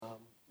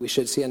we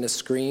should see on the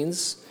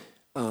screens,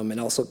 and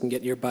also can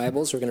get your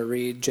Bibles. We're going to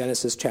read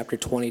Genesis chapter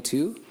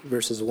 22,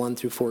 verses 1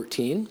 through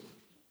 14.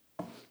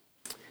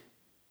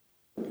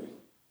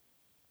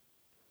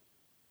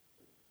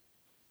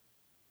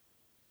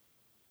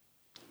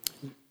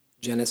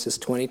 Genesis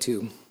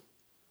 22.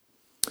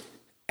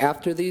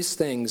 After these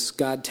things,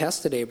 God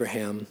tested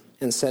Abraham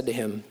and said to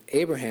him,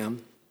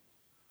 Abraham,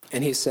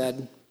 and he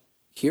said,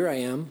 Here I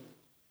am.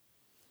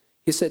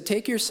 He said,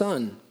 Take your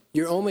son,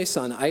 your only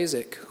son,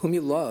 Isaac, whom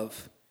you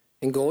love,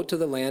 and go to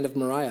the land of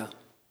Moriah,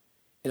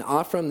 and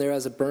offer him there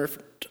as a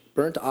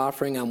burnt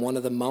offering on one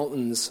of the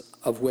mountains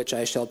of which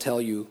I shall tell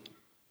you.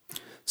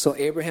 So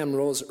Abraham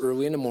rose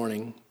early in the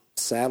morning,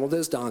 saddled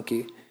his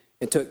donkey,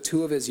 and took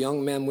 2 of his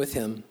young men with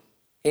him,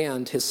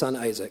 and his son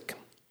Isaac.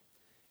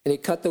 And he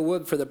cut the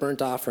wood for the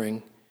burnt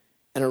offering,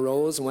 and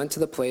arose and went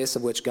to the place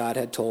of which God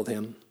had told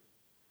him.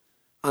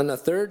 On the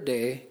 3rd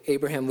day,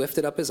 Abraham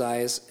lifted up his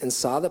eyes and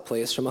saw the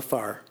place from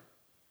afar.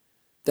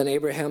 Then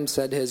Abraham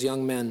said to his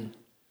young men,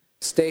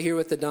 Stay here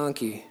with the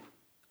donkey.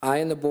 I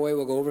and the boy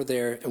will go over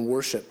there and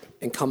worship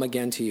and come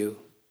again to you.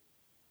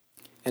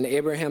 And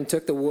Abraham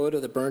took the wood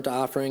of the burnt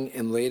offering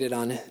and laid it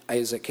on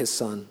Isaac his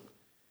son.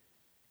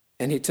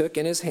 And he took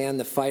in his hand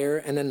the fire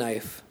and the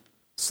knife.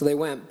 So they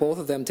went, both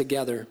of them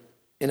together.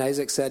 And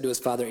Isaac said to his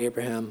father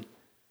Abraham,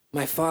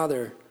 My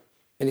father.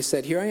 And he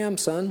said, Here I am,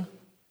 son.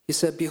 He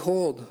said,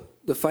 Behold,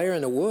 the fire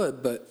and the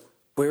wood, but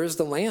where is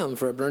the lamb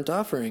for a burnt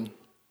offering?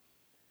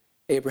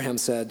 Abraham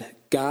said,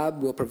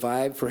 God will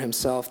provide for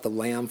himself the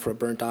lamb for a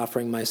burnt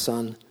offering, my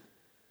son.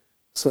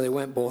 So they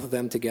went, both of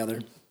them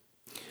together.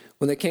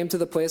 When they came to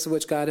the place of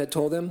which God had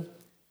told him,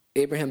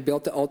 Abraham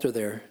built the altar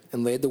there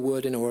and laid the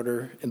wood in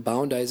order and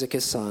bound Isaac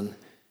his son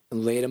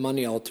and laid him on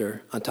the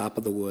altar on top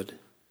of the wood.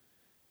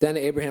 Then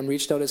Abraham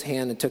reached out his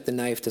hand and took the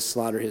knife to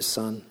slaughter his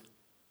son.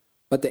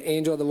 But the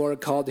angel of the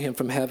Lord called to him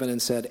from heaven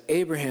and said,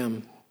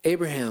 Abraham,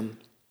 Abraham.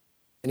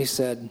 And he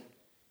said,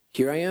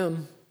 Here I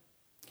am.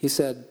 He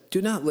said,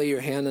 Do not lay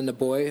your hand on the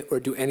boy or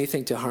do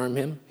anything to harm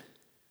him.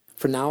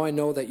 For now I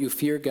know that you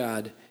fear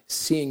God,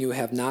 seeing you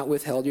have not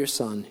withheld your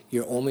son,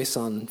 your only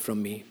son,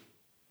 from me.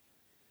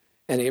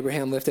 And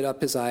Abraham lifted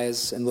up his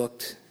eyes and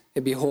looked,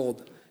 and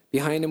behold,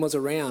 behind him was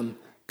a ram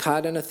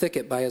caught in a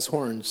thicket by his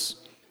horns.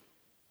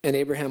 And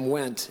Abraham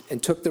went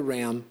and took the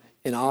ram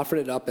and offered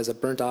it up as a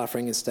burnt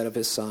offering instead of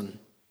his son.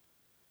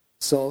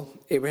 So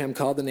Abraham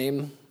called the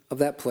name of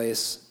that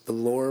place, The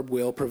Lord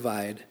Will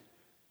Provide.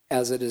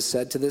 As it is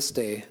said to this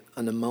day,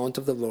 On the mount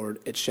of the Lord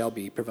it shall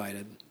be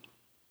provided.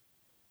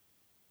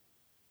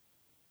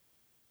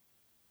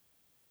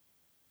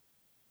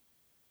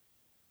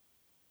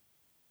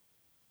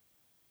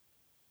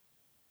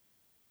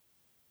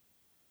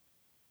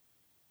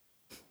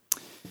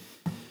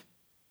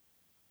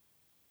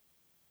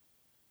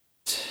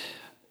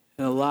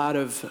 A lot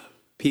of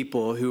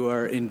people who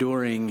are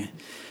enduring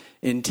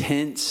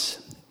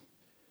intense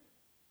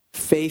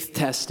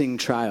faith-testing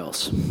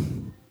trials.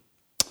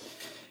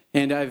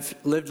 And I've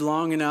lived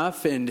long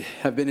enough and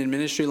have been in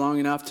ministry long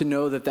enough to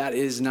know that that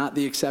is not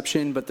the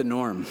exception, but the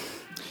norm.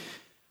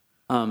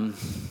 How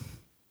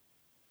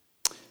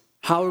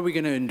are we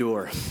going to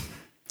endure?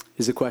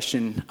 Is the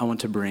question I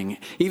want to bring.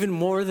 Even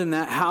more than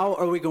that, how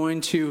are we going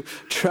to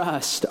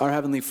trust our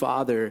Heavenly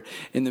Father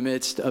in the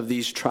midst of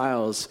these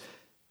trials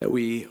that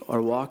we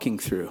are walking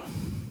through?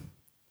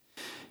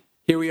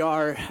 Here we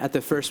are at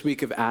the first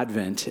week of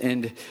Advent,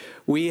 and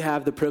we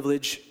have the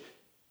privilege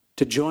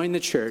to join the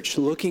church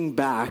looking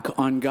back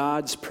on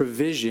God's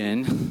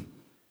provision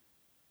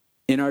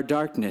in our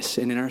darkness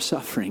and in our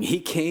suffering. He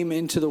came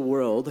into the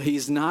world.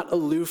 He's not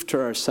aloof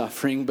to our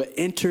suffering, but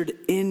entered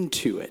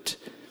into it.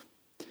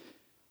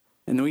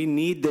 And we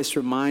need this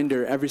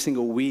reminder every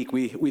single week.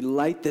 We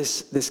light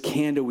this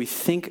candle. We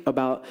think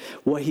about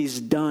what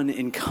he's done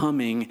in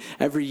coming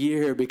every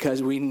year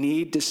because we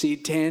need to see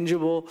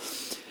tangible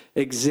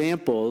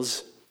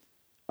examples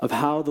of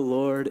how the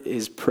Lord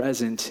is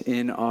present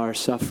in our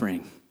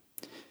suffering.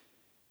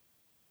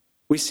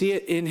 We see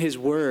it in his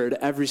word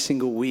every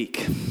single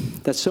week.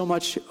 That's so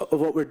much of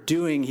what we're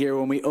doing here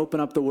when we open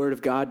up the word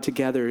of God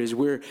together is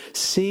we're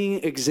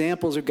seeing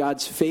examples of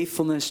God's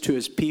faithfulness to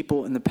his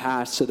people in the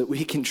past so that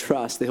we can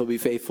trust that he'll be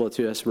faithful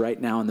to us right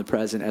now in the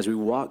present as we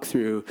walk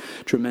through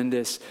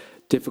tremendous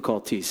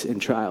difficulties and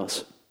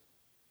trials.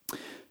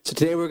 So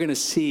today we're going to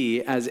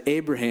see as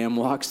Abraham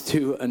walks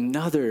through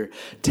another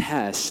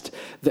test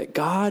that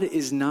God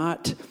is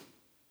not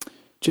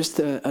just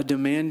a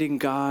demanding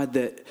God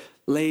that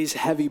lays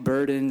heavy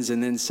burdens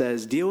and then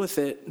says, deal with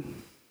it.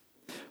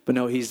 But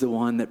no, he's the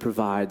one that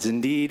provides.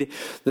 Indeed,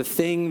 the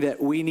thing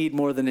that we need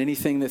more than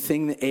anything, the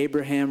thing that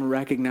Abraham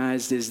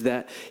recognized is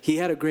that he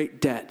had a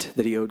great debt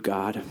that he owed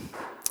God.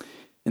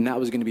 And that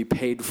was going to be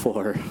paid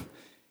for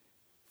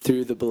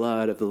through the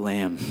blood of the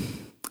Lamb.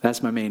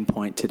 That's my main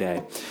point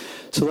today.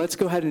 So let's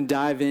go ahead and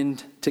dive in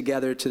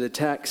together to the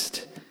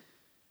text.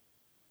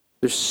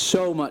 There's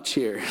so much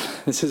here.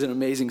 This is an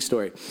amazing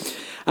story.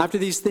 After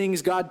these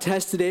things, God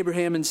tested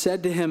Abraham and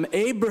said to him,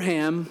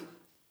 Abraham,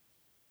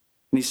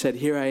 and he said,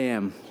 here I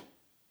am.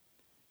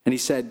 And he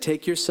said,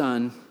 take your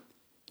son,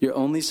 your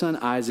only son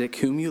Isaac,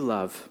 whom you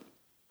love,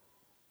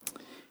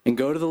 and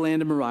go to the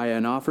land of Moriah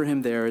and offer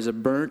him there as a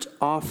burnt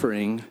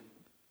offering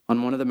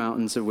on one of the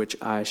mountains of which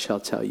I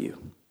shall tell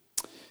you.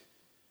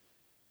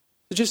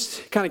 To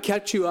just kind of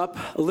catch you up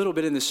a little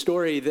bit in the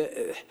story,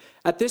 that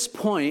at this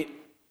point,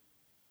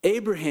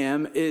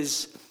 Abraham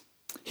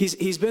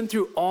he's been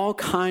through all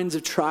kinds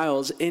of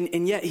trials,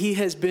 and yet he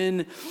has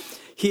been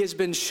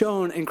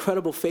shown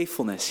incredible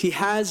faithfulness. He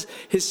has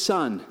his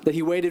son that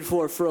he waited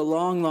for a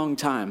long, long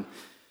time.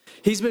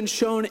 He's been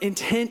shown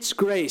intense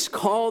grace,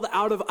 called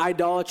out of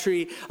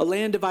idolatry, a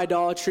land of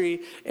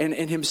idolatry, and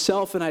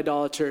himself an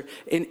idolater,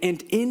 and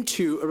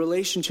into a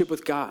relationship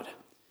with God.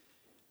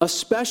 A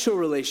special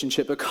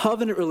relationship, a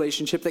covenant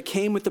relationship that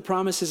came with the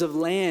promises of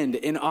land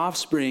and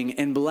offspring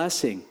and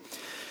blessing.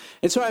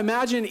 And so I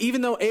imagine,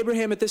 even though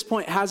Abraham at this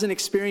point hasn't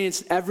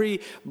experienced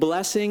every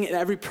blessing and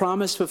every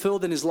promise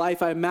fulfilled in his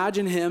life, I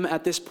imagine him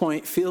at this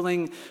point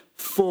feeling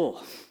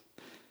full.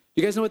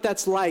 You guys know what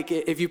that's like?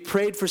 If you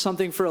prayed for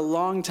something for a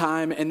long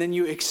time and then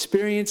you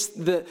experience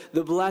the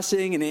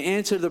blessing and the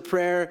answer to the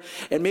prayer,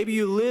 and maybe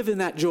you live in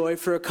that joy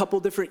for a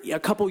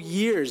couple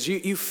years,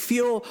 you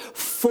feel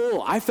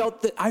full. I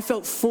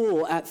felt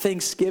full at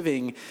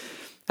Thanksgiving,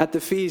 at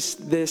the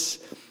feast this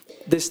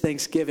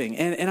Thanksgiving.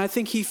 And I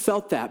think he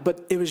felt that,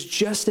 but it was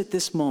just at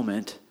this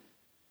moment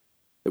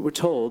that we're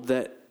told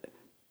that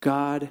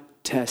God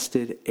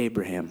tested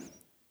Abraham.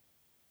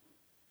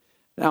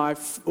 Now,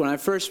 when I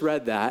first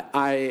read that,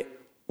 I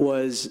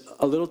was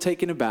a little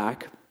taken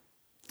aback,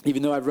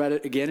 even though I've read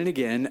it again and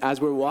again.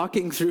 As we're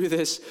walking through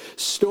this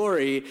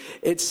story,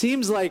 it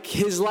seems like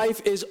his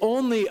life is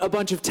only a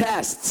bunch of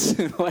tests.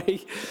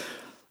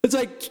 It's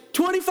like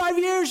 25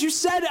 years, you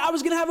said I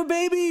was going to have a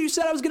baby, you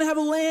said I was going to have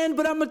a land,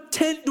 but I'm a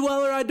tent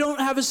dweller, I don't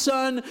have a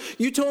son.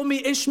 You told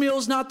me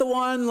Ishmael's not the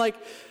one. Like,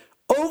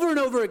 over and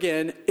over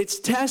again, it's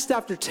test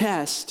after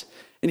test,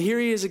 and here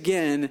he is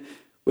again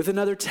with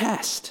another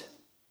test.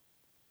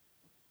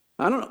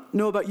 I don't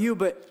know about you,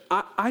 but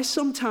I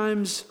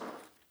sometimes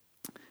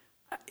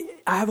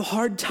have a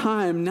hard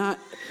time not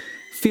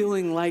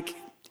feeling like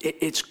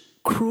it's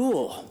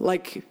cruel.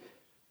 Like,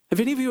 have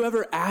any of you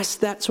ever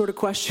asked that sort of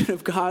question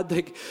of God?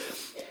 Like,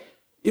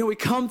 we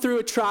come through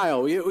a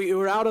trial. We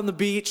were out on the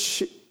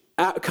beach,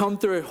 come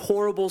through a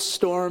horrible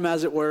storm,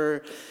 as it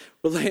were.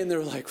 We're laying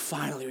there like,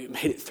 finally, we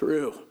made it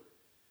through.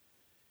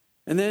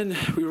 And then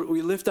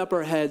we lift up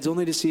our heads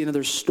only to see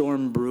another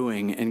storm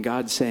brewing, and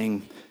God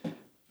saying,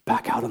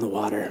 back out on the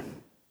water.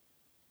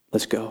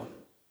 Let's go.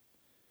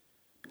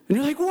 And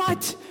you're like,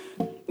 what?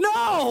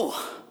 No!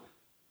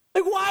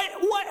 Like,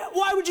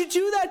 why would you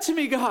do that to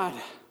me, God?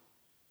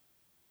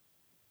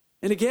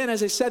 And again,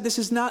 as I said, this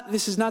is not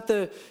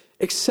the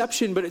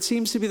exception, but it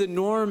seems to be the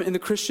norm in the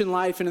Christian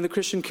life and in the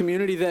Christian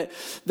community that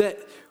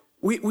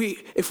we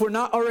if we're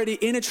not already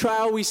in a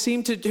trial, we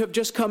seem to have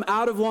just come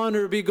out of one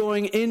or be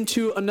going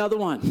into another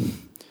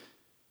one.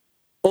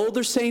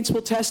 Older saints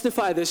will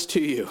testify this to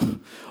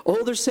you.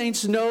 Older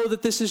saints know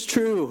that this is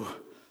true.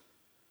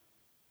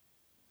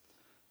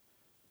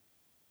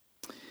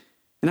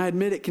 And I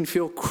admit it can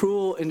feel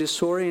cruel and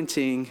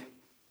disorienting,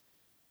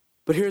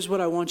 but here's what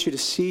I want you to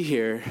see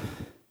here.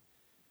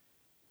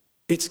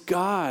 It's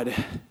God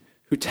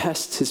who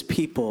tests his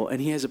people, and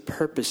he has a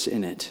purpose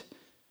in it.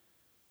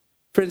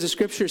 Friends, the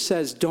scripture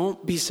says,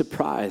 don't be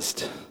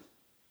surprised.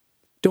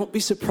 Don't be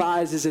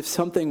surprised as if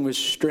something was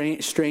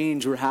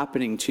strange were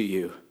happening to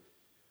you.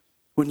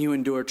 When you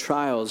endure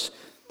trials,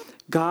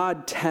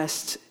 God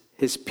tests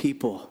his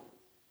people.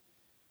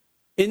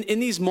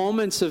 In these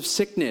moments of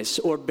sickness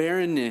or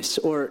barrenness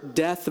or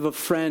death of a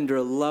friend or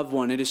a loved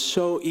one, it is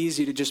so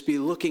easy to just be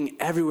looking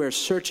everywhere,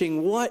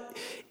 searching,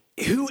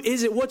 who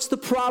is it? What's the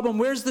problem?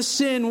 Where's the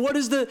sin? What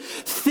is the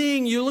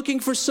thing? You're looking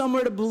for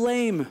somewhere to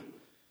blame.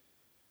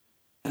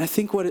 And I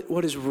think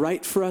what is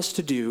right for us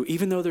to do,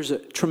 even though there's a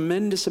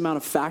tremendous amount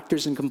of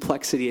factors and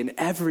complexity in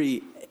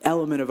every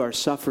element of our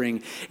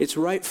suffering, it's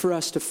right for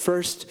us to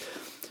first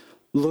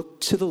look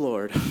to the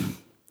Lord,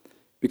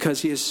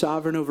 because he is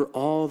sovereign over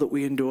all that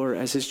we endure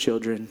as his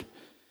children.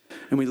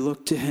 And we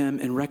look to him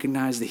and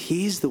recognize that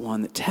he's the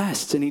one that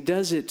tests, and he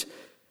does it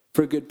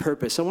for a good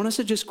purpose. I want us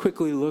to just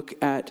quickly look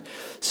at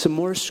some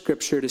more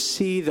scripture to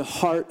see the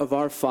heart of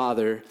our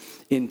Father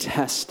in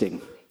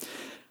testing.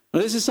 Now,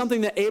 this is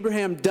something that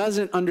Abraham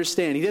doesn't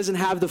understand. He doesn't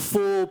have the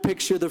full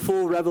picture, the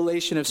full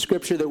revelation of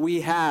Scripture that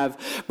we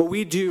have, but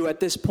we do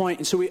at this point.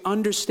 And so we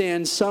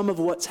understand some of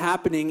what's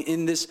happening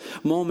in this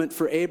moment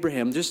for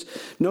Abraham. Just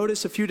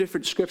notice a few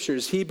different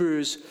scriptures.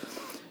 Hebrews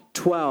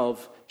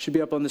 12 should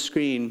be up on the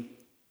screen.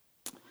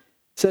 It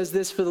says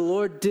this, for the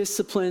Lord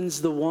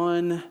disciplines the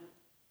one,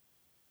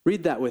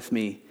 read that with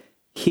me,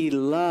 he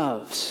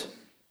loves.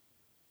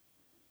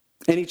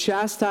 And he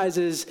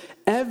chastises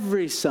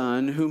every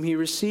son whom he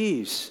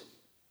receives.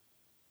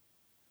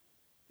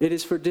 It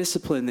is for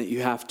discipline that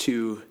you have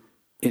to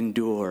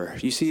endure.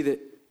 You see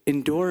that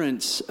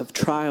endurance of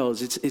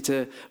trials, it's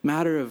a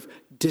matter of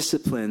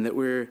discipline that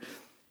we're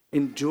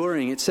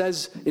enduring. It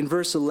says in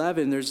verse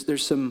 11,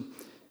 there's some,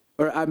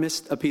 or I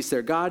missed a piece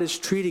there. God is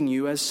treating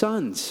you as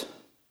sons.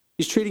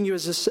 He's treating you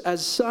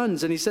as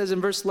sons. And he says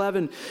in verse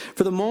 11,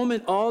 for the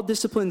moment, all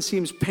discipline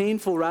seems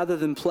painful rather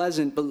than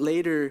pleasant, but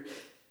later,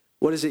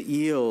 what does it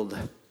yield?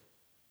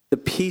 The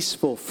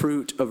peaceful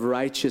fruit of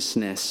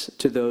righteousness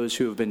to those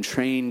who have been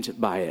trained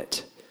by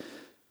it.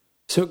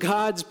 So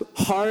God's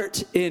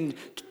heart in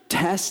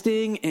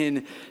testing,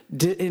 in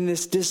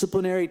this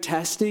disciplinary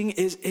testing,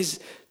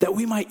 is that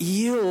we might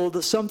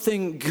yield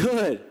something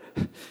good,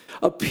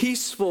 a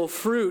peaceful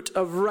fruit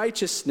of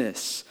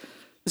righteousness.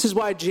 This is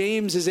why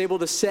James is able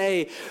to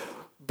say,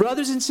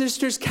 brothers and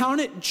sisters, count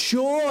it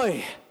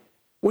joy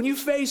when you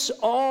face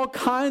all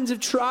kinds of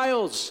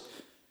trials.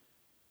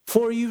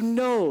 For you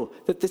know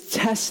that the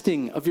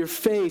testing of your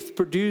faith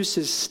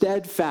produces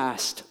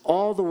steadfast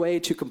all the way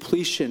to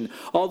completion,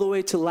 all the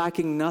way to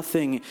lacking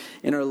nothing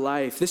in our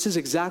life. This is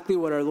exactly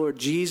what our Lord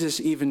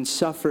Jesus even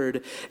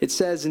suffered. It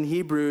says in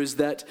Hebrews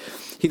that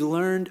he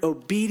learned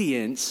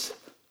obedience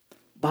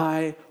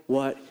by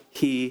what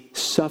he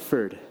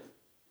suffered.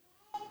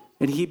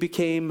 And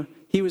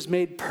he was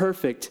made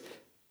perfect.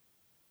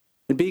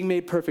 And being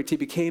made perfect, he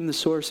became the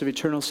source of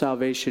eternal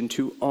salvation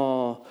to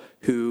all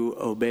who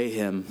obey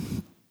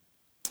him.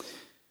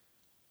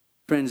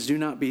 Friends, do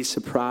not be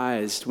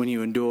surprised when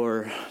you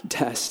endure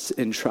tests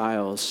and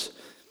trials.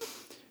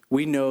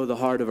 We know the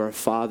heart of our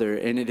Father,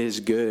 and it is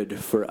good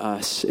for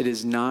us. It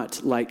is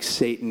not like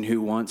Satan,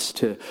 who wants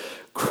to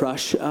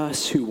crush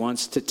us, who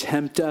wants to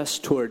tempt us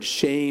toward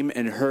shame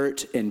and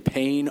hurt and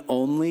pain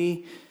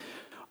only.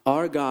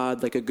 Our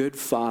God, like a good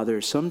father,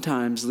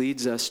 sometimes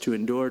leads us to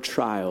endure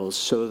trials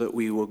so that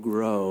we will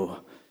grow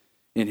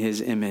in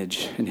his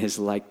image, in his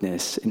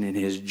likeness, and in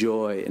his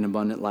joy and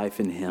abundant life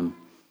in him.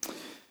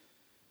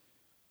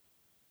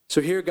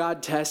 So here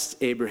God tests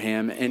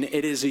Abraham, and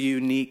it is a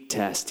unique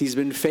test. He's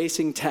been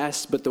facing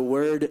tests, but the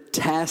word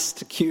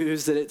test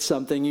cues that it's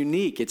something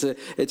unique. It's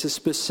a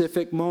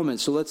specific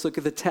moment. So let's look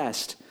at the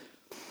test.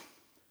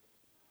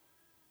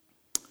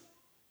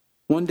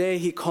 One day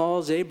he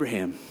calls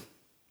Abraham.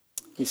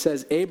 He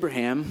says,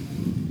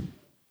 Abraham.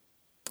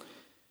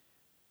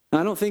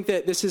 I don't think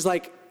that this is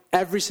like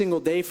every single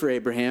day for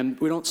Abraham.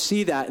 We don't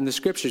see that in the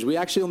scriptures. We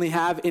actually only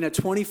have, in a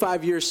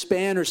 25-year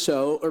span or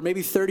so, or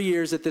maybe 30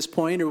 years at this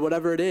point, or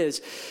whatever it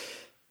is,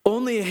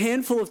 only a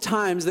handful of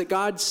times that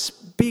God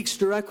speaks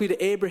directly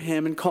to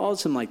Abraham and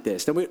calls him like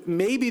this. Now,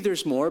 maybe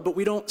there's more, but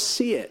we don't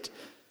see it.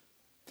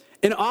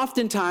 And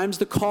oftentimes,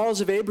 the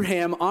calls of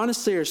Abraham,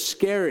 honestly, are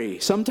scary.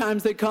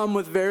 Sometimes they come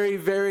with very,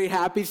 very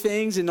happy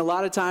things, and a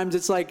lot of times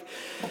it's like,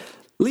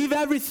 leave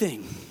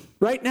everything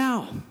right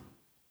now.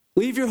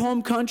 Leave your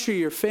home country,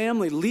 your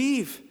family,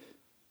 leave.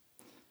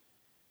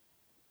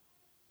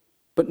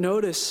 But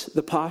notice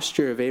the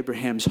posture of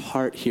Abraham's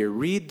heart here.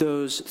 Read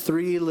those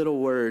 3 little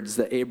words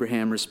that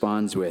Abraham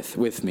responds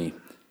with me.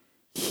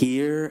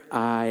 Here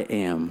I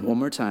am. One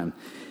more time.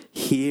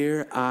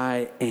 Here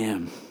I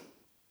am.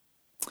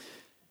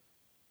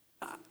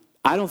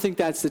 I don't think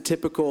that's the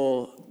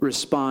typical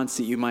response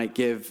that you might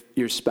give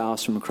your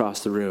spouse from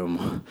across the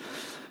room.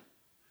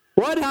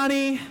 What,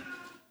 honey?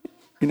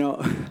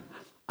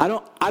 I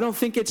don't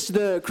think it's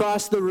the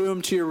across the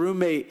room to your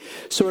roommate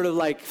sort of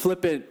like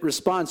flippant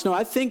response. No,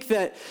 I think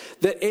that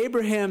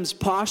Abraham's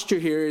posture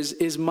here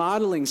is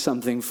modeling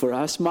something for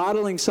us,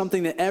 modeling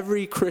something that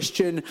every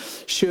Christian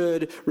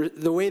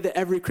the way that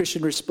every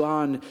Christian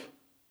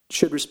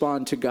should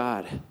respond to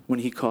God when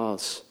he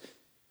calls.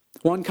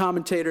 One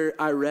commentator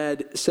I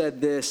read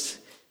said this: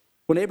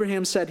 when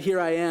Abraham said, "Here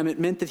I am," it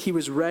meant that he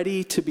was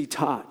ready to be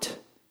taught.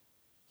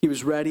 He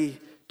was ready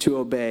to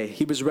obey.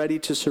 He was ready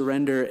to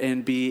surrender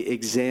and be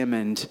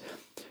examined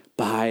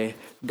by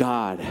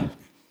God.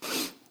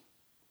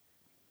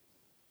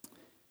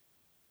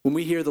 When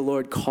we hear the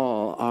Lord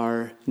call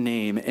our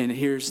name, and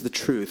here's the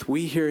truth,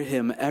 we hear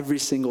him every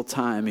single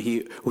time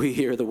we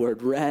hear the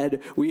word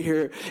read, we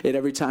hear it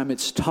every time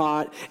it's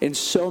taught, in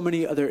so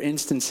many other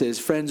instances.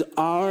 Friends,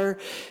 our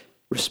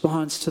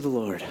response to the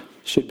Lord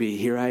should be,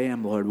 here I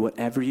am, Lord,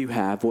 whatever you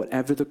have,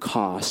 whatever the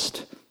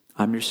cost,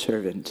 I'm your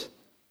servant.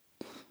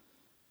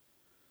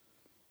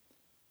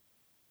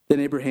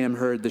 Then Abraham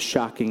heard the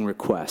shocking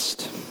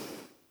request.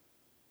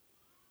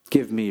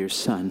 Give me your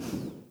son,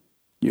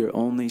 your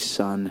only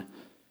son.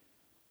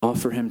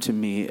 Offer him to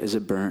me as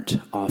a burnt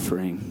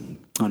offering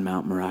on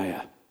Mount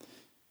Moriah,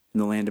 in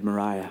the land of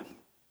Moriah.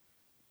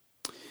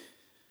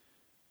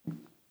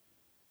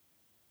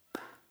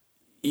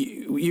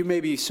 You may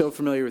be so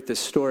familiar with this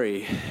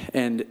story,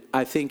 and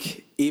I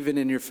think even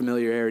in your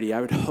familiarity, I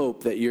would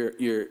hope that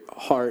your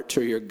heart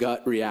or your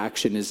gut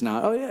reaction is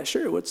not, oh yeah,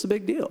 sure, what's the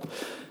big deal?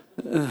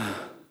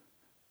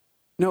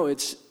 No,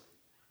 it's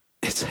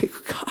like,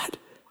 God,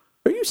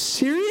 are you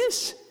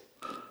serious?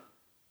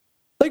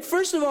 Like,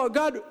 first of all,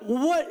 God,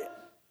 what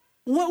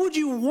would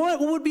you want?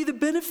 What would be the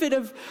benefit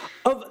of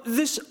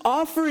this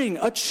offering?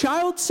 A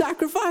child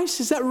sacrifice?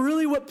 Is that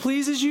really what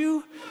pleases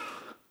you?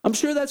 I'm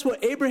sure that's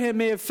what Abraham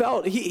may have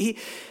felt. He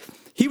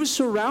was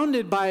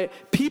surrounded by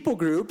people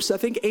groups. I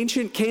think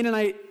ancient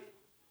Canaanite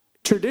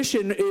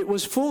tradition, it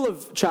was full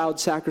of child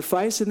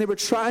sacrifice, and they were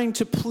trying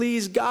to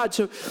please God.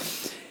 So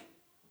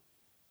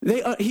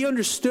He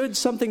understood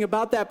something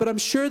about that, but I'm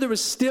sure there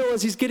was still,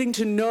 as he's getting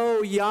to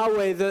know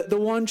Yahweh, the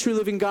one true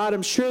living God,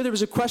 I'm sure there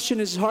was a question in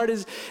his heart,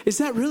 is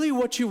that really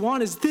what you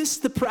want? Is this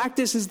the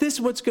practice? Is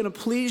this what's going to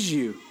please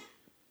you?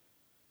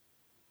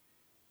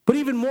 But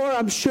even more,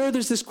 I'm sure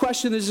there's this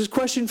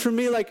question for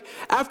me, like,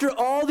 after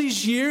all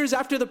these years,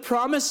 after the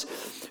promise,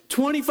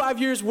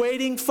 25 years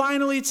waiting,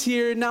 finally it's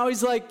here, and now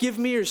he's like, give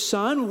me your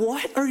son?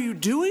 What are you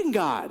doing,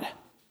 God?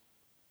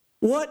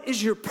 What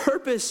is your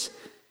purpose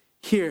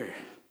here?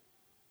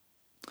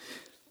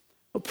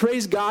 Well,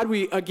 praise God,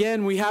 we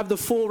have the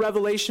full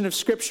revelation of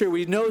Scripture.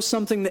 We know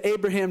something that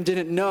Abraham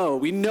didn't know.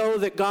 We know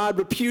that God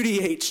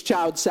repudiates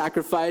child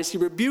sacrifice. He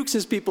rebukes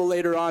his people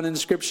later on in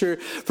Scripture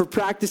for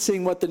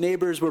practicing what the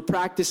neighbors were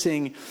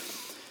practicing.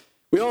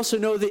 We also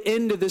know the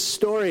end of this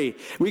story.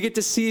 We get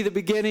to see the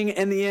beginning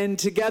and the end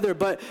together.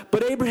 But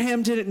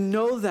Abraham didn't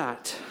know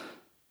that.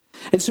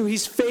 And so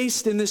he's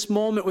faced in this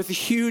moment with a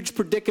huge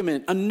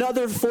predicament,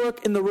 another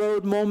fork in the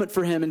road moment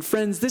for him. And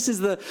friends, this is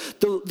the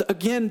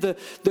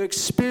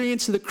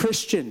experience of the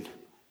Christian.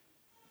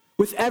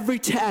 With every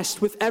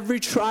test, with every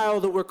trial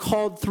that we're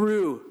called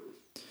through,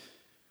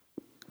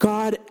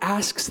 God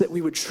asks that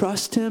we would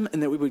trust him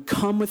and that we would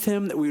come with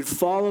him, that we would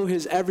follow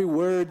his every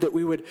word, that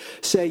we would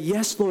say,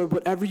 yes, Lord,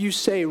 whatever you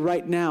say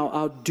right now,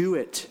 I'll do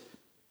it.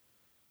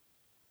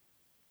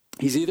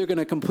 He's either going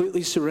to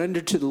completely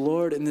surrender to the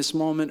Lord in this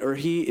moment, or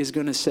he is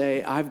going to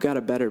say, I've got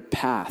a better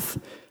path.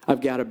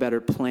 I've got a better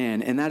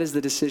plan. And that is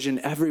the decision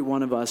every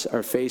one of us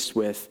are faced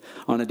with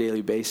on a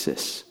daily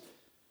basis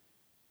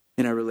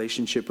in our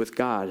relationship with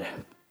God.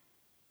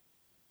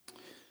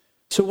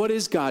 So what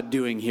is God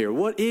doing here?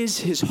 What is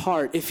his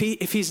heart? If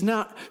he's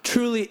not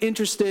truly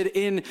interested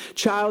in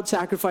child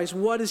sacrifice,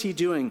 what is he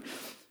doing?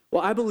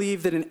 Well, I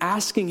believe that in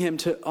asking him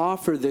to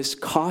offer this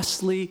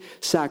costly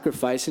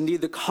sacrifice,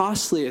 indeed the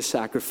costliest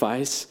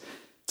sacrifice,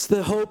 it's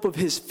the hope of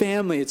his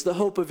family, it's the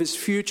hope of his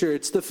future,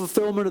 it's the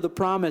fulfillment of the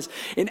promise.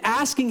 In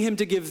asking him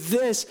to give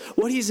this,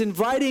 what he's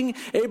inviting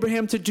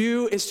Abraham to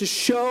do is to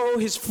show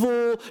his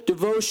full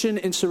devotion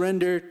and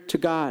surrender to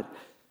God.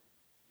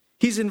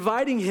 He's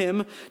inviting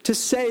him to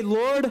say,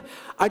 Lord,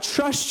 I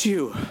trust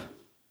you.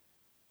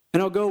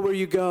 And I'll go where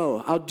you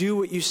go. I'll do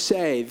what you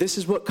say. This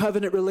is what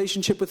covenant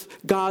relationship with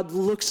God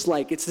looks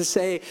like. It's to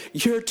say,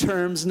 your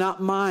terms,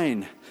 not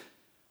mine.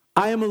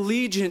 I am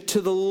allegiant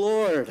to the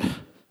Lord.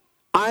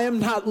 I am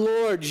not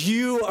Lord.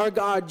 You are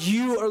God.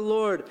 You are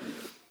Lord.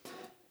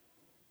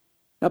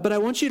 Now, but I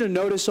want you to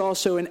notice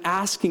also in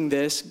asking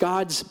this,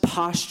 God's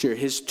posture,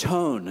 his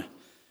tone.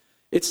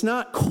 It's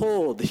not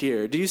cold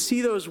here. Do you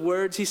see those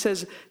words? He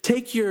says,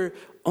 take your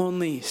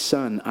only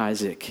son,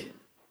 Isaac.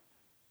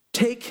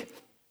 Take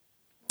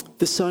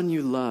the son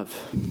you love.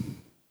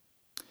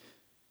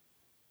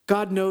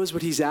 God knows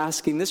what he's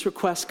asking. This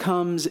request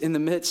comes in the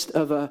midst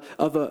of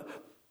a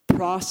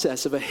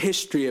process, of a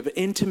history, of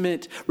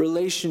intimate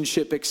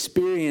relationship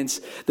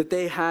experience that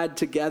they had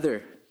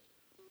together.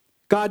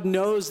 God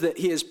knows that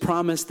he has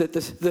promised that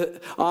the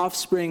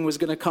offspring was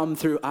going to come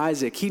through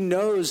Isaac. He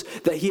knows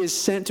that he has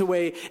sent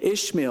away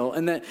Ishmael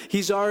and that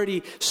he's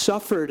already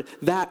suffered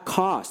that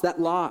cost, that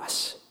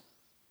loss.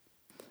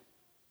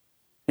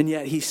 And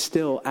yet he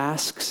still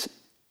asks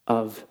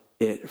of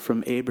it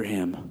from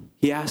Abraham.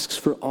 He asks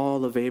for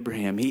all of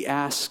Abraham. He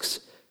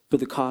asks for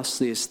the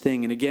costliest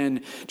thing. And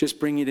again, just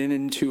bringing it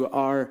into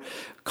our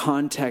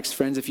context,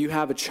 friends, if you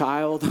have a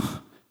child,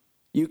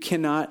 you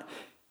cannot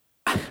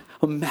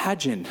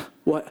imagine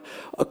what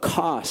a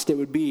cost it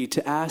would be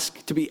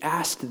to be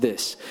asked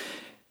this.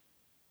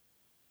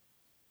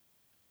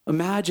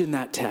 Imagine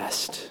that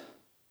test.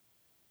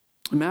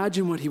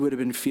 Imagine what he would have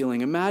been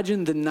feeling.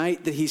 Imagine the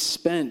night that he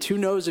spent. Who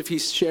knows if he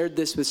shared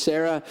this with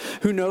Sarah?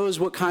 Who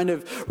knows what kind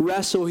of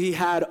wrestle he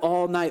had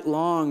all night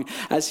long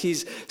as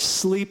he's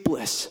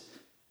sleepless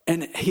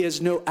and he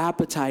has no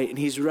appetite and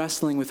he's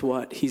wrestling with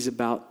what he's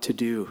about to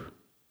do.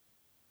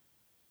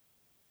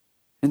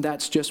 And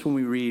that's just when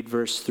we read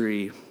verse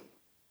 3,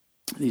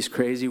 these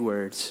crazy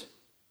words.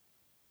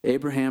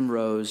 Abraham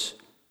rose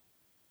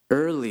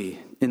early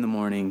in the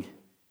morning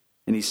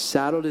and he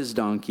saddled his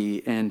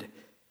donkey and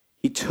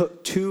he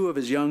took 2 of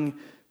his young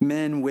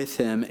men with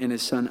him and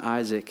his son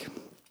Isaac.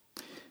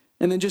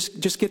 And then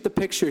just get the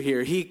picture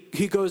here.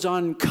 He goes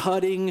on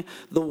cutting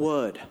the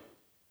wood.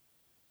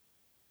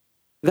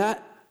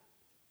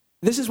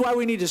 This is why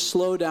we need to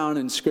slow down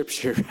in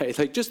Scripture, right?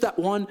 Like just that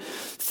one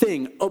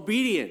thing.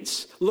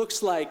 Obedience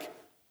looks like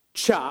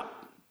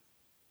chop.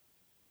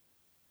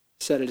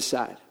 Set it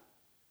aside.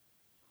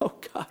 Oh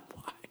God,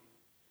 why?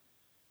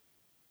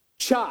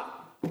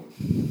 Chop.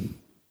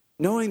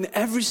 Knowing that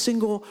every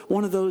single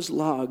one of those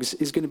logs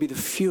is going to be the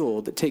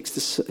fuel that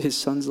takes his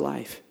son's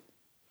life.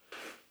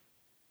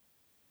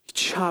 He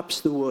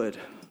chops the wood.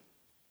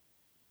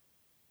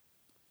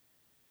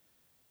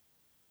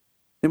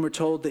 And we're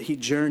told that he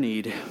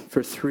journeyed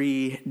for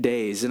 3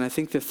 days. And I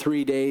think the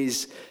 3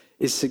 days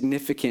is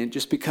significant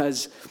just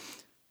because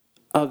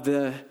of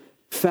the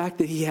fact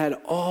that he had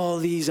all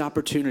these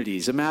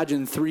opportunities.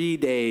 Imagine 3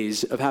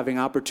 days of having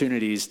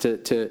opportunities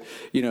to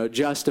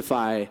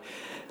justify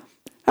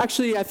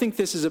Actually, I think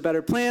this is a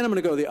better plan. I'm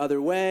going to go the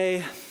other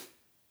way.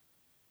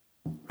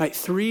 Right,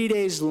 3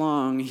 days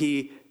long,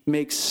 he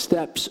makes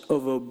steps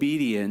of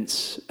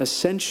obedience,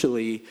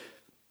 essentially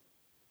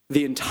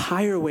the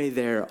entire way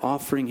there,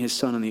 offering his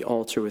son on the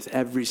altar with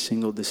every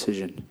single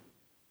decision.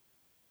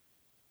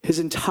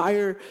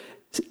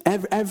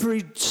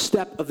 Every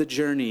step of the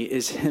journey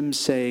is him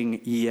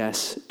saying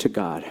yes to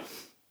God.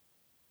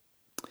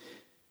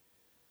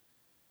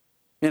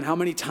 And how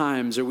many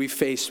times are we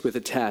faced with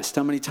a test?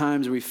 How many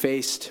times are we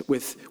faced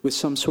with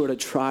some sort of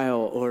trial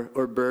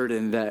or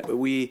burden that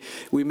we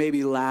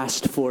maybe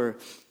last for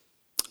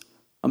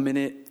a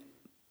minute,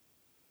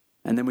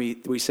 and then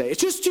we say,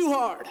 it's just too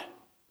hard.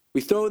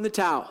 We throw in the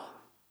towel.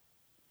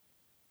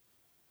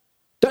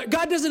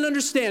 God doesn't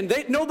understand.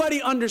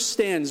 Nobody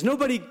understands.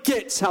 Nobody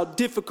gets how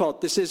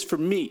difficult this is for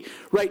me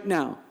right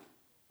now.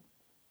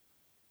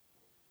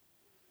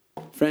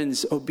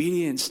 Friends,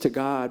 obedience to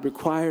God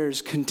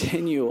requires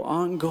continual,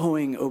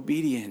 ongoing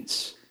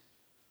obedience.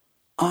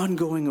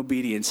 Ongoing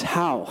obedience.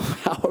 How?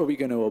 How are we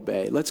going to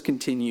obey? Let's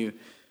continue.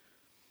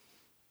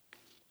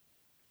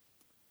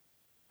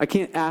 I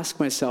can't ask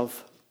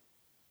myself,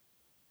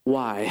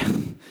 why?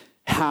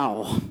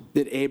 How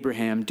did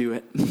Abraham do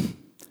it?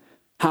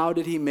 How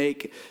did he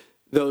make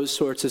those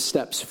sorts of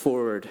steps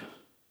forward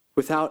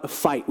without a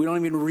fight? We don't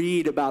even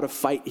read about a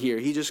fight here.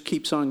 He just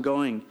keeps on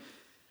going.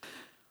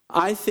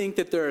 I think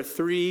that there are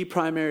three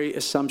primary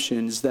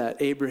assumptions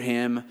that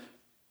Abraham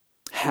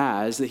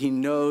has, that he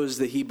knows,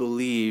 that he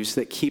believes,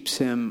 that keeps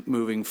him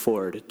moving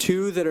forward.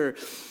 Two that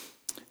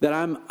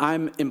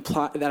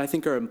I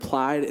think are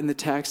implied in the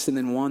text, and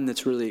then one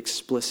that's really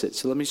explicit.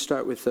 So let me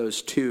start with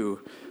those two.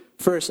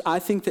 First, I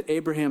think that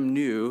Abraham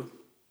knew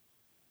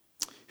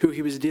who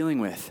he was dealing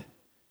with.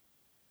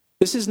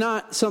 This is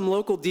not some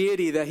local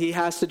deity that he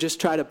has to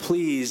just try to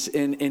please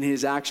in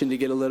his action to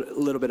get a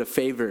little bit of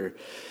favor.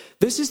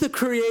 This is the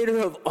creator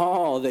of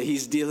all that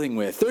he's dealing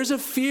with. There's a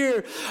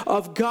fear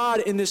of God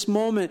in this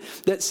moment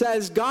that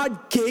says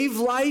God gave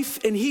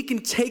life and he can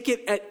take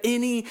it at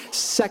any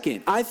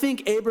second. I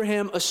think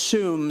Abraham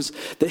assumes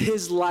that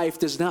his life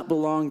does not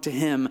belong to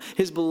him.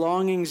 His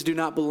belongings do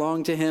not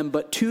belong to him,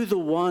 but to the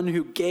one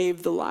who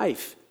gave the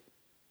life.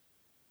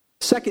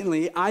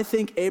 Secondly, I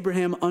think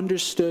Abraham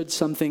understood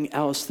something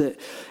else that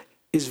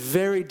is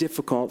very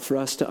difficult for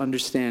us to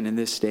understand in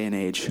this day and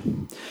age.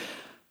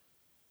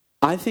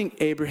 I think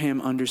Abraham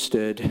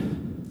understood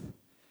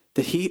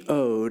that he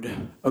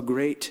owed a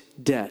great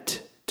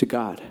debt to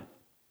God.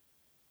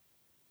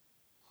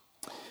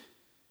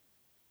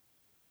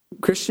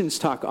 Christians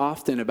talk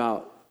often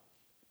about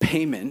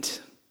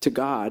payment to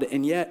God,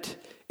 and yet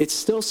it's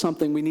still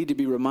something we need to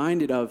be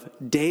reminded of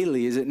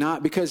daily, is it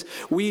not? Because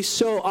we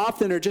so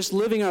often are just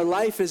living our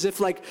life as if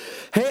like,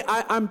 hey,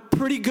 I'm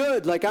pretty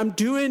good. Like I'm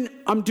doing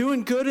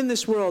good in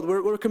this world.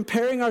 We're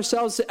comparing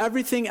ourselves to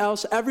everything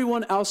else,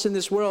 everyone else in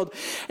this world.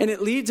 And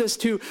it leads us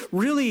to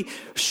really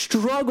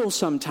struggle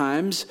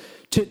sometimes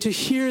to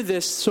hear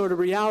this sort of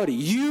reality.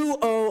 You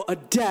owe a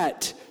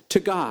debt to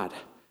God.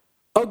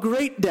 A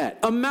great debt,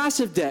 a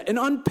massive debt, an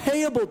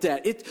unpayable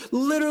debt. It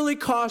literally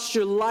costs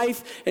your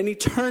life and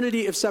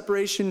eternity of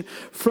separation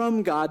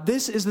from God.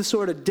 This is the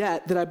sort of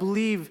debt that I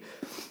believe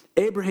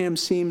Abraham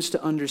seems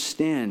to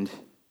understand.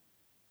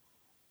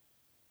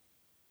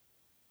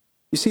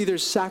 You see,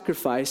 there's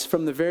sacrifice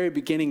from the very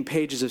beginning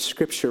pages of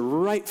Scripture.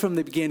 Right from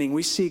the beginning,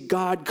 we see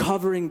God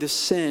covering the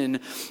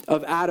sin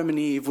of Adam and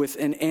Eve with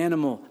an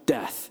animal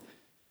death.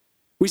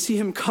 We see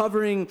him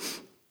covering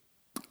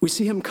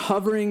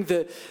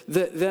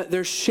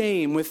their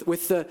shame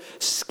with the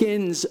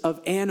skins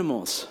of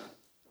animals.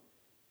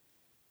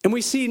 And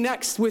we see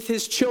next with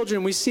his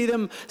children, we see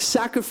them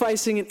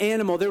sacrificing an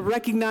animal. They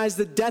recognize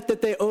the debt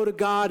that they owe to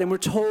God, and we're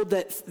told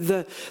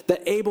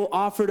that Abel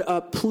offered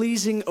a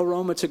pleasing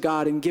aroma to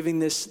God in giving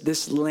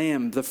this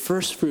lamb, the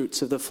first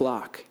fruits of the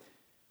flock.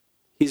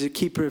 He's a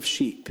keeper of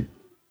sheep.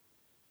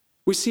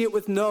 We see it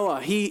with Noah.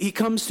 He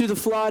comes through the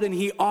flood and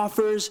he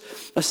offers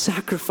a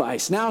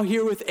sacrifice. Now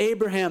here with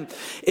Abraham,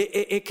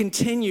 it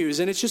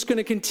continues, and it's just going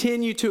to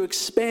continue to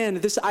expand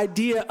this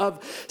idea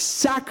of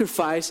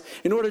sacrifice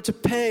in order to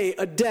pay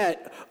a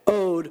debt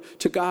owed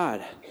to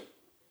God.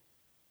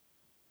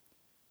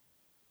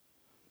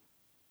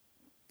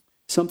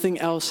 Something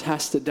else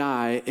has to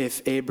die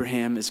if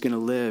Abraham is going to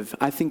live.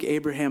 I think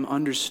Abraham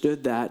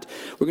understood that.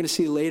 We're going to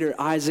see later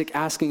Isaac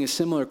asking a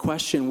similar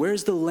question.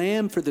 Where's the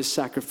lamb for this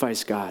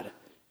sacrifice, God?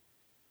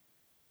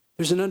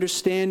 There's an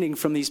understanding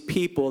from these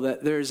people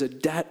that there's a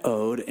debt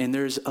owed and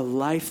there's a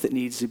life that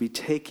needs to be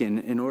taken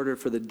in order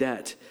for the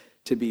debt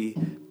to be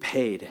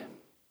paid.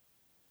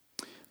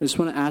 I just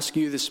want to ask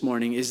you this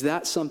morning, is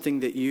that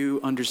something that you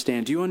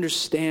understand? Do you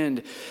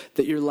understand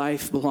that your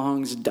life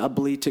belongs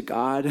doubly to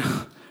God?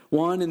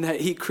 One, in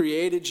that he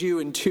created you,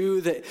 and two,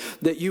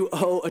 that you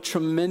owe a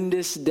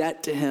tremendous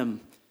debt to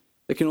him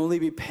that can only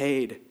be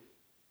paid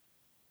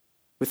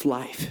with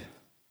life.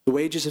 The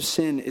wages of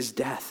sin is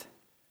death.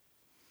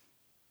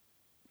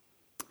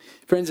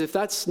 Friends, if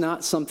that's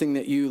not something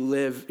that you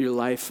live your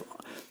life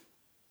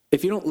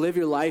if you don't live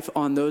your life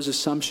on those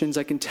assumptions,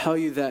 I can tell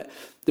you that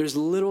there's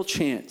little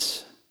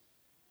chance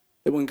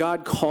that when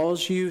God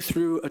calls you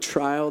through a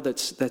trial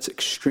that's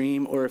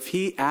extreme, or if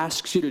he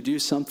asks you to do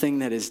something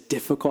that is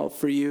difficult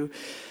for you,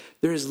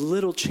 there is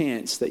little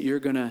chance that you're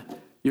gonna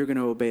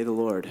obey the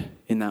Lord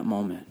in that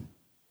moment.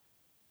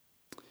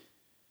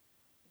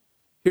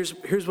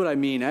 Here's what I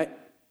mean.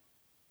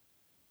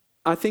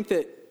 I think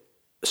that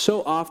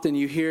so often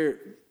you hear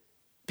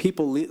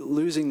people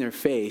losing their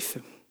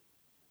faith.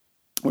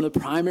 One of the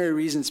primary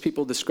reasons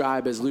people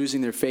describe as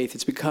losing their faith,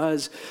 it's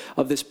because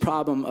of this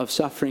problem of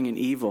suffering and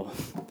evil.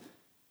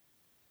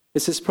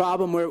 It's this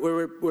problem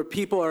where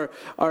people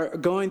are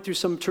going through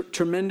some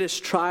tremendous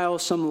trial,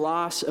 some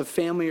loss of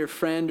family or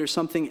friend or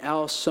something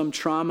else, some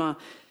trauma,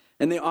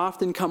 and they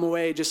often come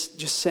away just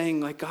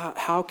saying, like, God,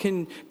 how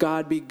can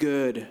God be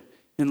good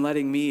in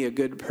letting me, a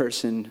good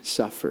person,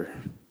 suffer?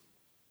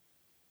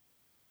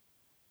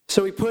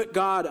 So we put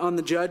God on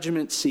the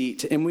judgment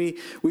seat, and we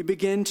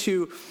begin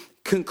to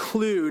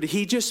conclude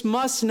he just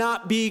must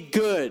not be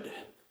good.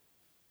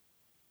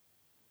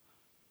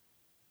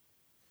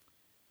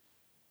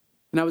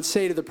 And I would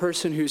say to the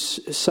person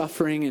who's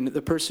suffering and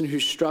the person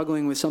who's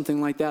struggling with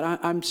something like that,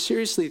 I'm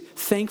seriously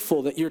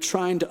thankful that you're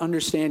trying to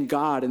understand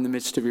God in the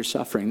midst of your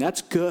suffering.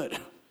 That's good.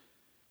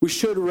 We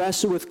should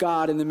wrestle with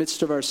God in the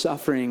midst of our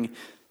suffering.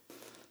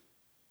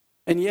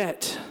 And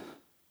yet,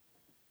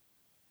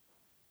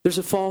 there's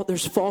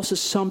false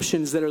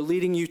assumptions that are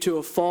leading you to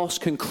a false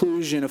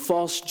conclusion, a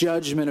false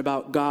judgment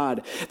about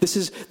God. This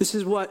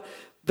is what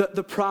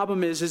the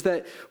problem is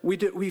that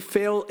we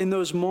fail in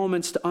those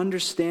moments to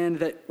understand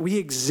that we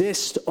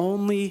exist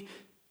only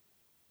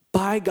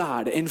by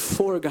God and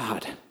for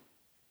God.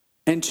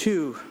 And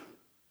two,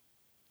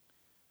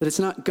 that it's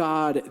not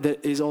God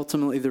that is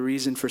ultimately the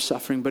reason for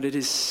suffering, but it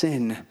is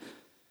sin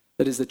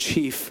that is the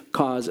chief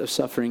cause of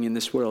suffering in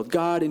this world.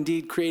 God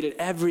indeed created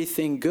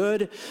everything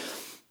good,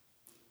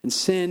 and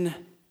sin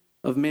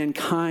of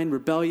mankind,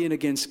 rebellion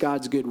against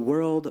God's good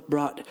world,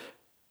 brought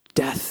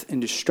death and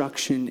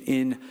destruction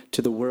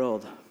into the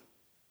world.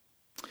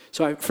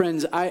 So,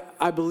 friends,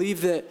 I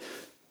believe that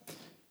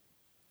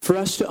for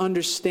us to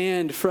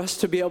understand, for us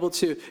to be able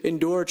to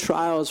endure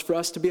trials, for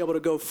us to be able to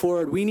go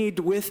forward, we need,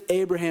 with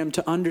Abraham,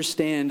 to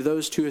understand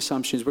those two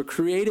assumptions. We're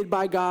created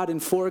by God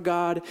and for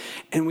God,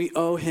 and we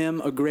owe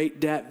him a great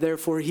debt.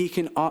 Therefore, he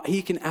can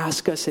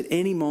ask us at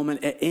any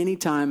moment, at any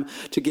time,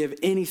 to give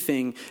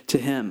anything to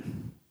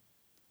him.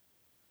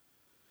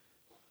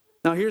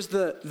 Now, here's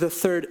the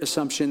third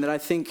assumption that I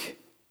think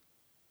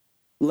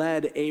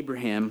led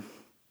Abraham.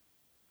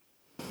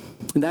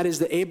 And that is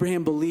that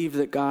Abraham believed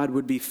that God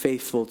would be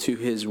faithful to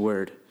his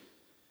word.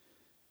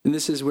 And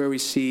this is where we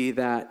see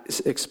that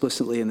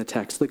explicitly in the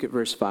text. Look at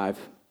verse 5.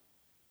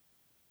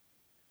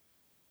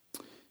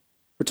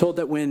 We're told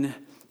that when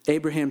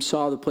Abraham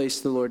saw the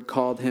place the Lord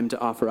called him to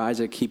offer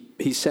Isaac,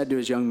 he said to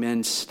his young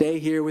men, "Stay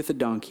here with the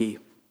donkey.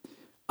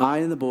 I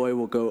and the boy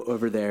will go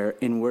over there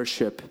and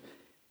worship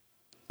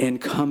and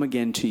come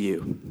again to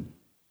you."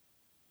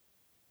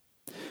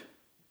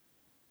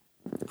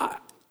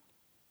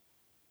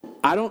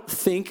 I don't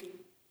think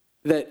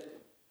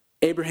that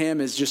Abraham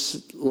is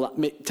just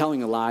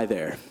telling a lie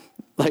there.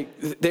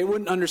 Like, they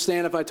wouldn't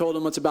understand if I told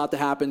them what's about to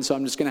happen, so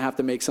I'm just going to have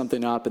to make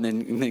something up and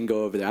then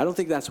go over there. I don't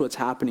think that's what's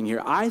happening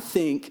here. I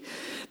think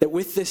that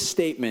with this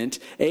statement,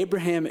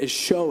 Abraham is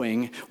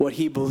showing what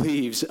he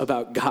believes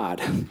about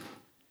God.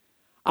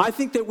 I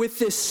think that with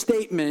this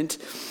statement,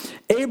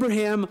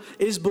 Abraham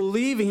is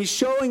believing, he's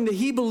showing that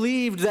he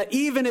believed that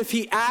even if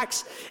he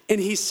acts and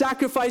he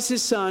sacrificed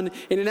his son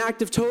in an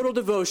act of total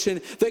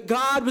devotion, that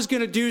God was going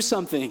to do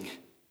something.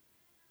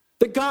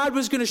 That God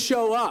was going to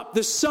show up.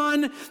 The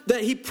son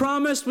that he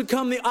promised would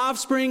come, the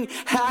offspring,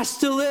 has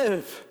to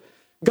live.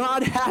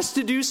 God has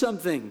to do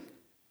something.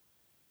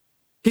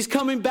 He's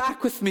coming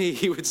back with me,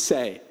 he would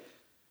say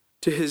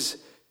to his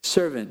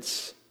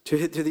servants, to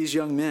these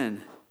young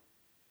men.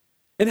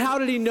 And how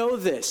did he know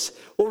this?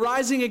 Well,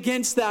 rising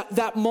against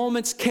that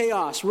moment's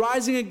chaos,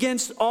 rising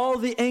against all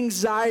the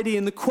anxiety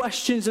and the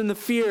questions and the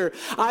fear,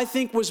 I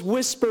think was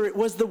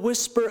the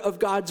whisper of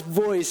God's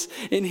voice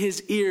in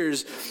his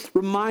ears,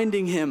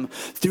 reminding him,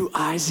 through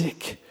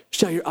Isaac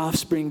shall your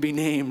offspring be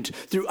named.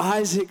 Through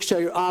Isaac shall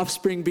your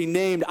offspring be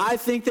named. I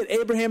think that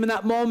Abraham in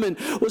that moment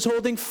was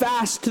holding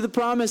fast to the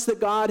promise that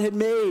God had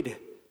made.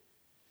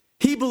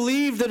 He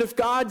believed that if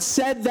God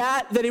said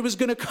that it was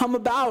going to come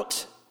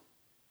about.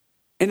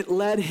 And it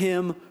led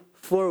him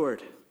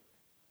forward.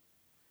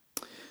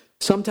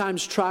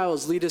 Sometimes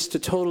trials lead us to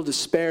total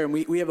despair, and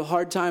we have a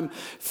hard time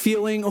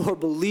feeling or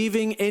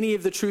believing any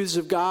of the truths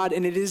of God.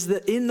 And it is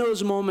in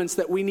those moments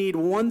that we need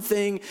one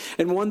thing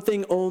and one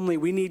thing only.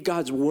 We need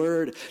God's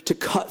word to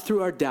cut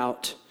through our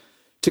doubt,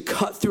 to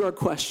cut through our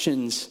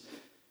questions,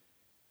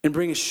 and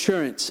bring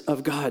assurance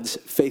of God's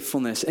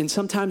faithfulness. And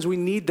sometimes we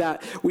need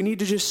that. We need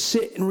to just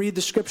sit and read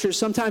the scriptures.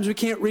 Sometimes we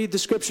can't read the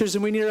scriptures,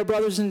 and we need our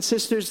brothers and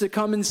sisters to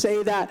come and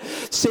say that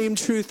same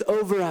truth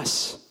over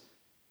us.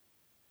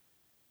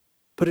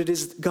 But it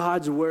is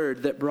God's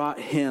word that brought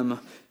him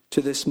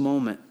to this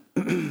moment.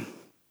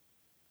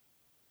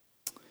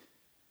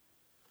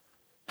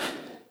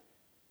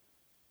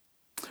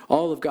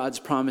 All of God's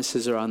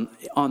promises are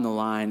on the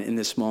line in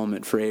this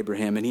moment for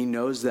Abraham, and he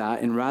knows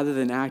that. And rather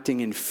than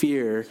acting in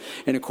fear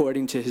and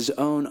according to his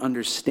own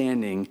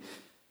understanding,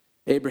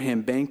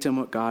 Abraham banked on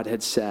what God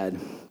had said.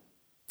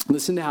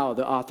 Listen to how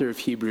the author of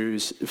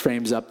Hebrews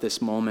frames up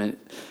this moment.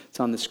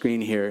 It's on the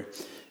screen here.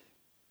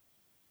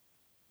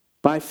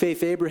 By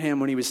faith,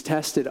 Abraham, when he was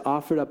tested,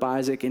 offered up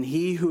Isaac, and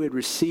he who had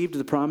received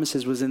the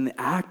promises was in the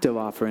act of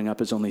offering up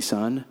his only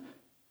son,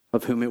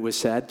 of whom it was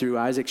said, through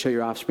Isaac shall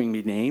your offspring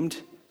be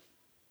named.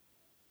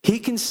 He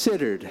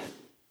considered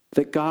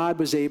that God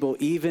was able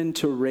even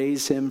to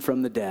raise him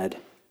from the dead,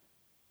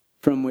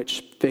 from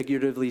which,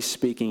 figuratively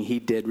speaking, he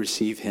did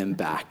receive him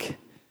back.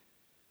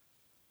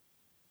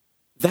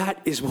 That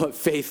is what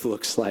faith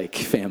looks like,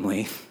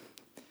 family.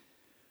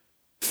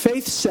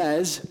 Faith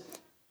says,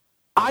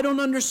 I don't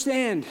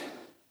understand.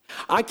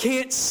 I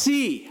can't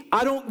see.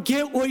 I don't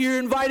get what you're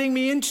inviting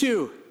me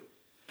into.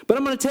 But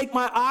I'm going to take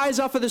my eyes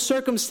off of the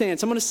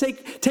circumstance. I'm going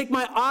to take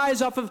my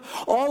eyes off of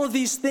all of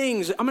these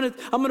things. I'm going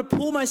to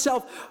pull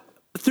myself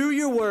through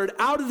your word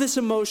out of this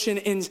emotion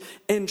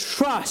and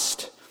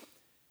trust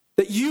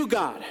that you,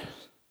 God,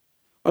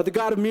 are the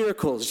God of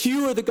miracles.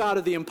 You are the God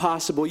of the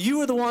impossible.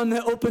 You are the one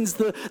that opens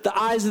the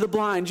eyes of the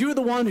blind. You are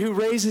the one who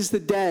raises the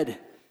dead.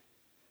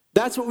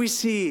 That's what we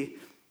see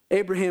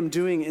Abraham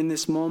doing in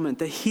this moment,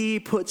 that he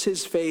puts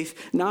his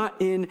faith not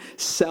in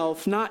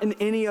self, not in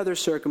any other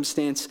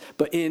circumstance,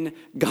 but in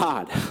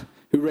God,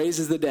 who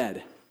raises the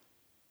dead.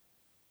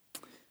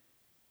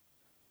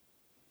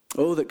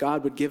 Oh, that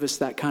God would give us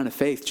that kind of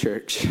faith,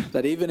 church,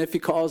 that even if he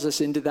calls us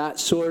into that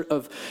sort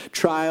of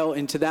trial,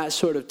 into that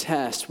sort of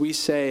test, we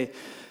say,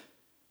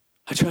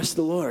 I trust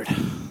the Lord.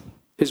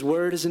 His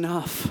word is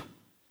enough.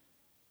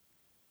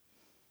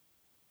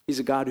 He's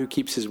a God who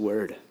keeps his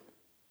word.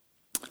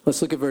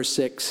 Let's look at verse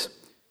 6.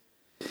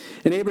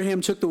 And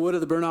Abraham took the wood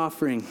of the burnt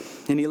offering,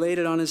 and he laid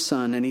it on his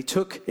son, and he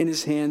took in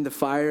his hand the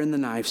fire and the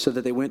knife, so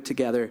that they went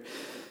together.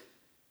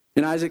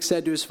 And Isaac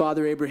said to his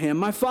father Abraham,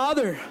 my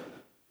father!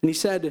 And he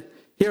said,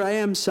 here I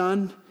am,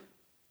 son.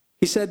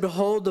 He said,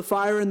 behold, the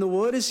fire and the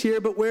wood is here,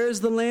 but where is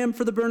the lamb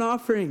for the burnt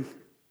offering?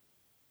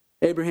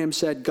 Abraham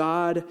said,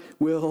 God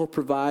will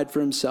provide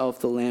for himself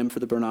the lamb for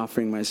the burnt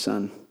offering, my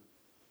son.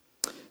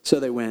 So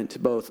they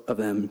went, both of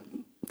them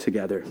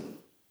together.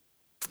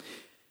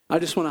 I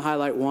just want to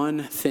highlight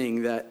one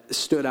thing that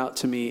stood out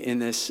to me in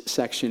this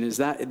section is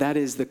that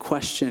is the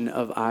question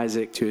of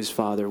Isaac to his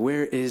father.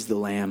 Where is the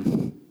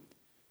lamb?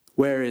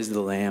 Where is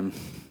the lamb?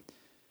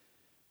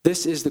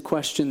 This is the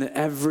question that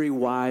every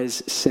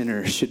wise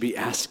sinner should be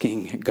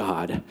asking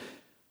God.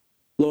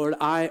 Lord,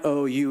 I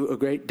owe you a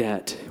great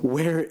debt.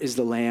 Where is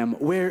the lamb?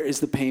 Where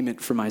is the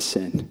payment for my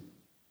sin?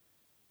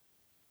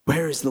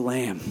 Where is the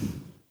lamb?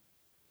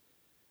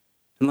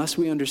 Unless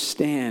we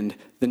understand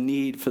the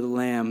need for the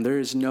lamb, there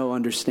is no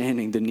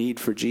understanding the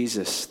need for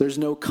Jesus. There's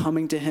no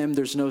coming to him.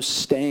 There's no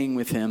staying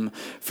with him.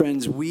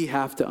 Friends, we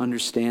have to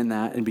understand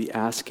that and be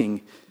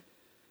asking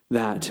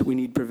that. We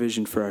need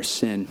provision for our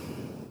sin.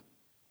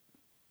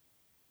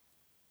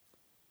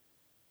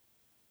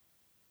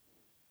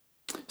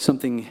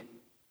 Something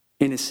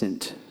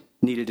innocent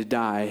needed to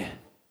die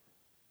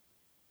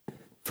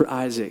for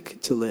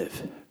Isaac to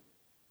live,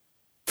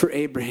 for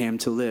Abraham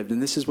to live.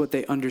 And this is what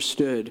they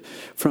understood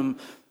from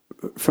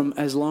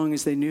as long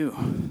as they knew.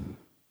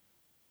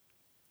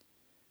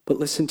 But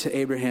listen to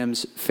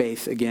Abraham's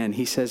faith again.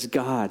 He says,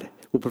 God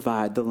will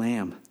provide the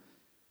lamb.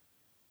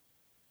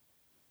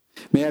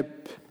 May I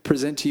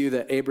present to you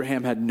that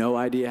Abraham had no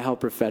idea how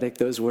prophetic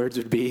those words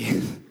would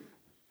be?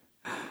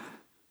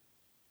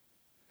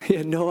 He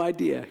had no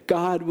idea.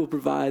 God will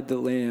provide the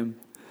lamb.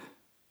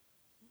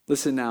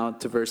 Listen now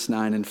to verse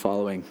 9 and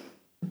following.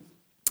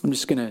 I'm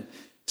just going to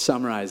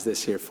summarize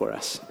this here for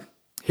us.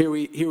 Here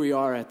we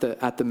are at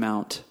the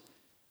mount.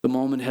 The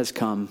moment has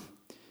come.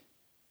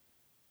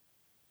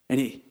 And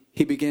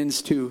he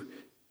begins to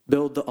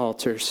build the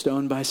altar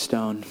stone by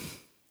stone.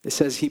 It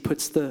says he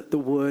puts the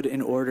wood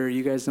in order.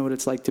 You guys know what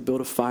it's like to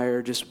build a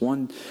fire, just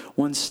one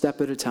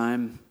step at a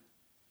time.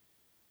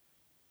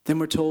 Then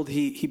we're told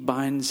he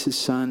binds his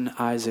son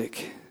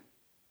Isaac.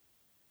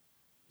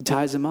 He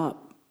ties him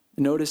up.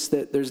 Notice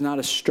that there's not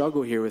a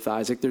struggle here with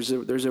Isaac. There's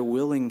a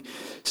willing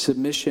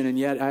submission, and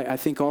yet I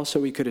think also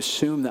we could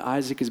assume that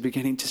Isaac is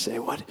beginning to say,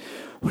 What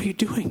are you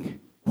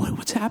doing?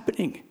 What's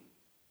happening?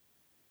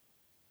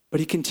 But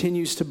he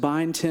continues to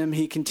bind him.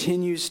 He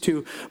continues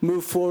to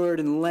move forward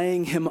and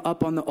laying him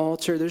up on the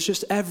altar. There's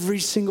just every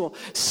single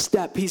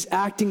step. He's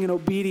acting in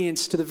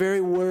obedience to the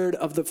very word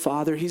of the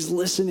Father. He's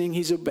listening.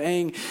 He's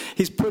obeying.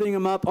 He's putting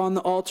him up on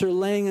the altar,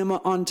 laying him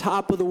on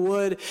top of the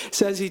wood. It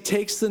says he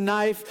takes the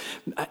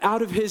knife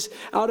out of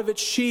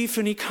its sheath,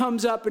 and he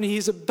comes up and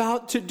he's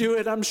about to do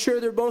it. I'm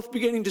sure they're both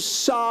beginning to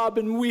sob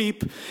and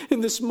weep in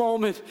this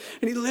moment.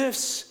 And he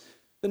lifts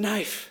the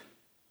knife.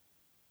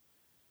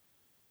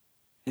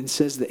 And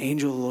says the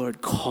angel of the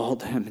Lord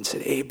called him and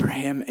said,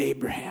 Abraham,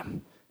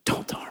 Abraham,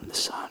 don't harm the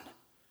son.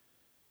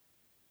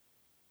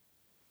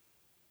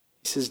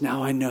 He says,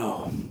 now I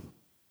know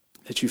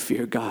that you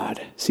fear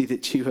God. Seeing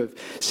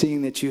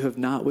that you have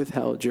not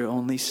withheld your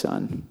only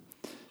son,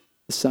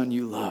 the son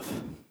you love.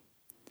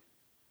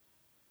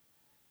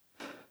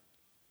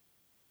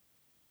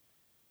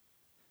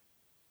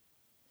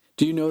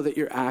 Do you know that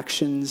your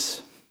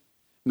actions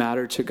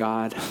matter to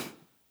God?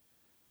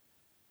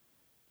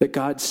 That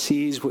God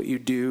sees what you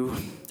do,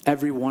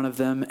 every one of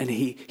them, and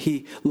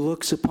he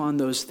looks upon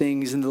those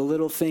things and the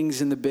little things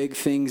and the big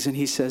things, and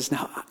he says,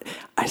 now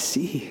I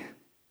see.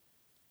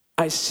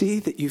 I see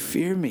that you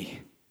fear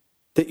me,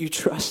 that you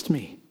trust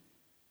me,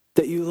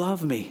 that you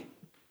love me.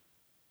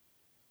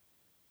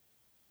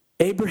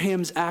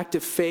 Abraham's act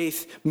of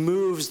faith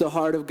moves the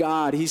heart of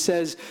God. He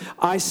says,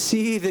 I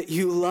see that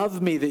you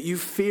love me, that you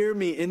fear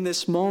me in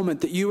this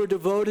moment, that you are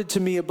devoted to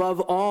me above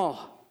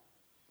all.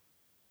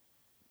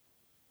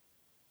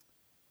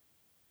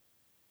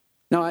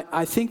 Now,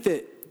 I think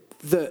that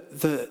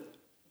the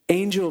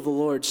angel of the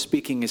Lord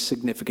speaking is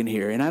significant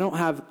here. And I don't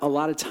have a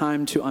lot of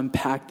time to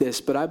unpack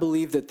this, but I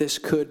believe that this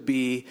could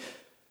be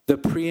the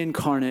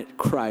pre-incarnate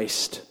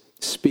Christ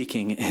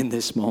speaking in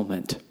this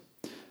moment.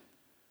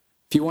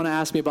 If you want to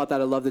ask me about that,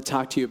 I'd love to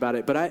talk to you about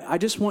it. But I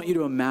just want you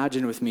to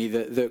imagine with me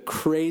the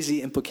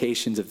crazy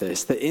implications of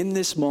this. That in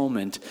this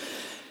moment,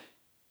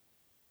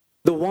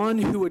 the one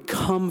who would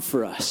come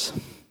for us,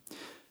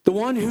 the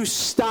one who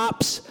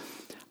stops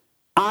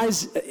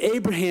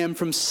Abraham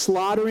from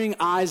slaughtering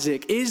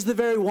Isaac, is the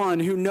very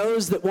one who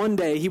knows that one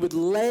day he would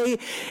lay,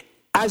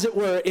 as it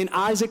were, in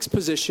Isaac's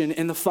position,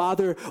 and the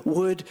Father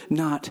would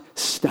not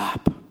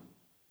stop.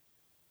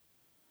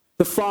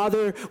 The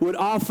Father would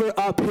offer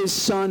up his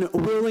Son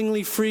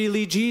willingly,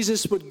 freely.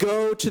 Jesus would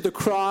go to the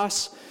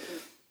cross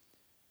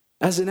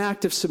as an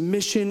act of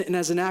submission and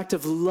as an act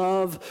of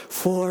love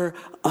for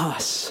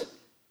us.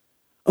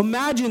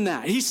 Imagine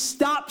that. He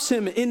stops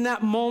him in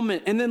that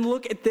moment. And then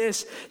look at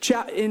this.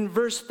 In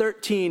verse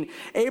 13,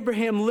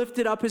 Abraham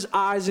lifted up his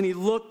eyes and he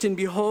looked, and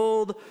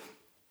behold,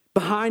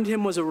 behind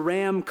him was a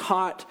ram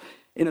caught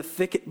in a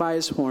thicket by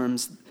his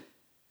horns.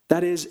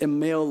 That is a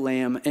male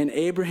lamb. And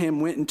Abraham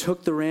went and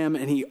took the ram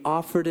and he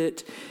offered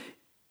it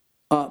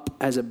up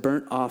as a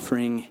burnt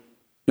offering.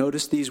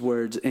 Notice these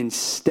words,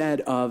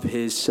 instead of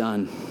his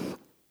son.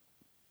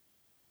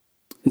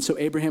 And so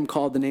Abraham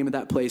called the name of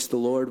that place, the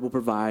Lord will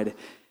provide.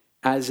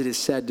 As it is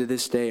said to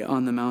this day,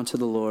 on the mount of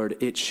the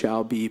Lord, it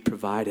shall be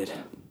provided.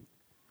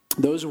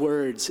 Those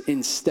words,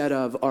 instead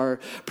of, are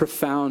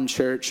profound,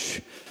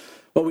 church.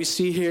 What we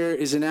see here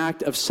is an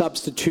act of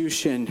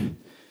substitution.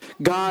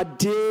 God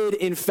did,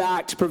 in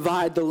fact,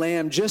 provide the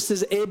lamb, just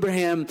as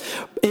Abraham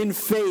in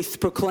faith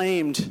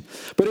proclaimed.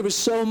 But it was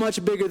so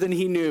much bigger than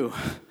he knew.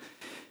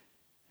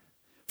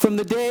 From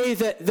the day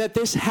that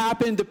this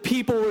happened, the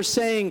people were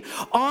saying,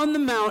 on the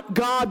mount,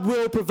 God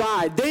will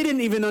provide. They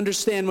didn't even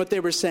understand what they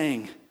were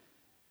saying.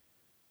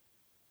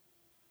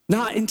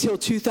 Not until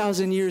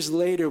 2,000 years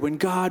later, when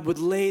God would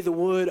lay the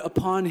wood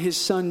upon his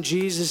son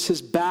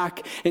Jesus'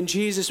 back, and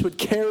Jesus would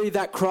carry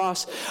that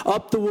cross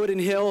up the wooden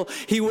hill.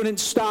 He wouldn't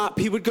stop.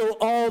 He would go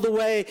all the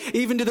way,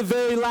 even to the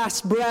very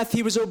last breath.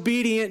 He was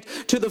obedient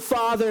to the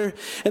Father,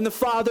 and the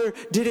Father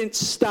didn't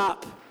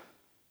stop.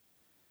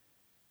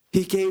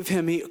 He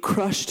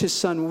crushed his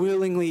son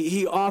willingly.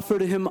 He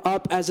offered him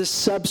up as a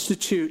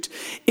substitute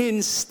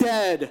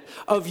instead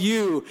of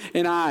you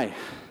and I.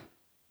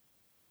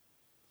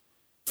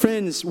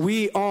 Friends,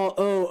 we all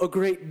owe a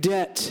great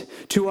debt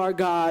to our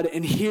God,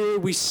 and here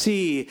we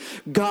see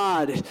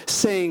God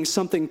saying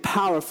something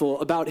powerful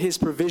about his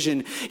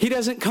provision. He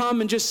doesn't come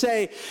and just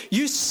say,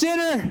 you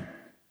sinner.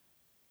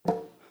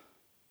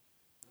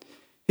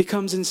 He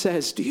comes and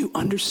says, do you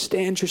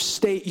understand your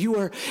state? You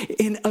are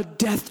in a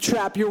death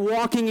trap. You're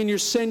walking in your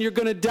sin. You're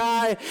going to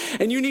die,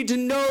 and you need to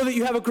know that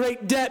you have a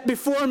great debt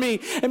before me.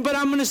 But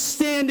I'm going to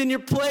stand in your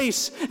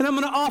place, and I'm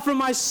going to offer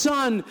my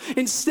son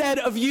instead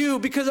of you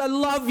because I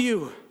love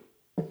you.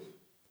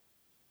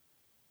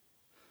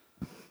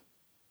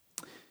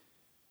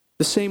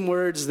 The same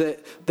words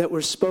that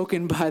were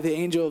spoken by the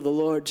angel of the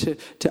Lord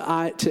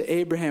to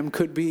Abraham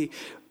could be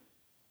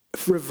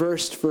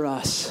reversed for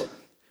us.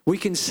 We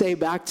can say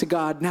back to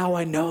God, now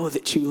I know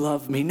that you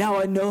love me.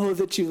 Now I know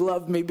that you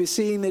love me, but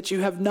seeing that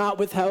you have not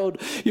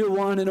withheld your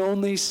one and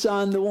only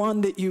Son, the one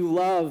that you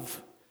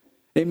love.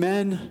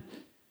 Amen.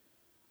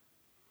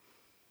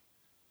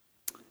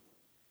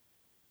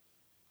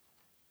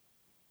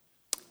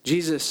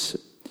 Jesus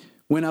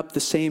went up the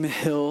same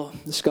hill.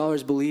 The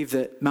scholars believe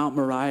that Mount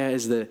Moriah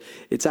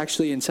it's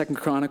actually in 2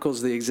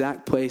 Chronicles, the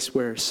exact place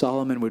where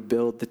Solomon would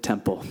build the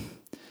temple.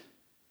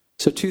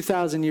 So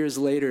 2,000 years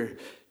later,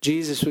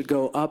 Jesus would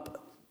go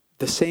up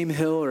the same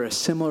hill or a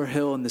similar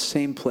hill in the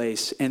same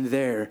place, and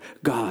there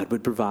God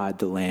would provide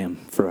the lamb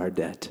for our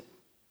debt.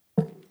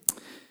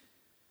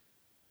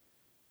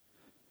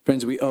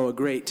 Friends, we owe a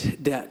great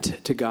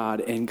debt to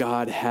God, and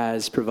God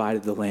has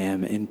provided the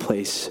lamb in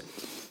place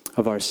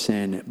of our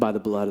sin by the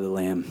blood of the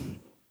lamb.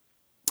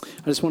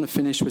 I just want to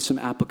finish with some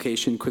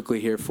application quickly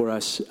here for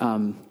us.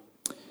 When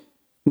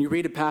you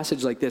read a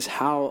passage like this,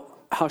 how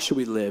should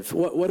we live?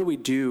 What do we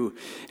do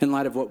in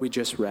light of what we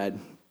just read?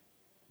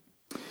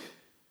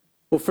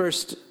 Well,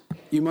 first,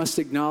 you must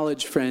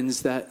acknowledge,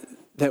 friends, that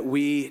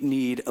we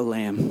need a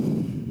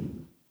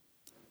lamb.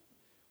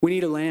 We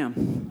need a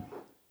lamb.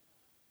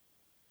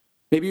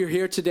 Maybe you're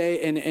here today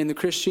and the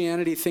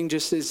Christianity thing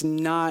just is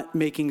not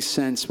making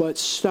sense. Well, it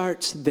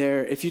starts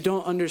there. If you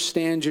don't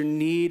understand your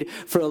need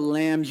for a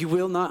lamb, you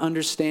will not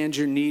understand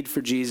your need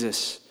for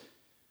Jesus.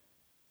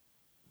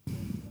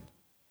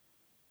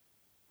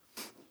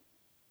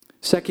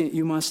 Second,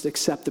 you must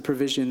accept the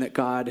provision that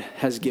God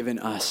has given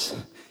us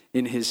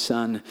in his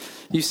Son.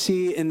 You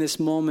see in this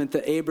moment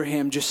that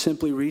Abraham just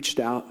simply reached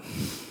out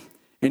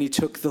and he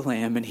took the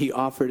lamb and he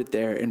offered it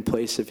there in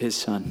place of his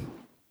son.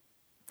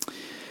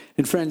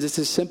 And friends, it's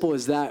as simple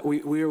as that.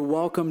 We are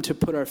welcome to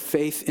put our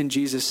faith in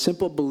Jesus.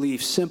 Simple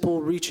belief,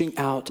 simple reaching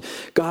out.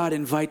 God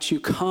invites you,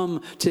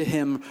 come to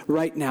him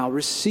right now.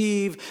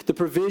 Receive the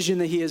provision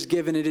that he has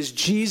given. It is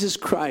Jesus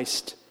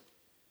Christ.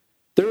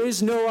 There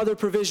is no other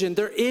provision.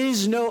 There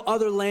is no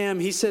other lamb.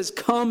 He says,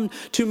 come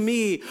to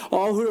me,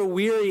 all who are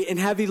weary and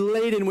heavy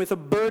laden with a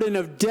burden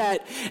of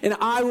debt, and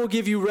I will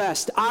give you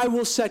rest. I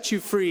will set you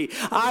free.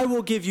 I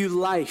will give you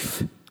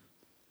life.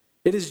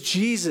 It is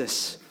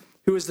Jesus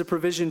who is the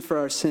provision for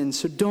our sins,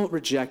 so don't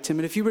reject him.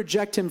 And if you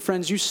reject him,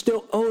 friends, you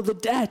still owe the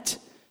debt.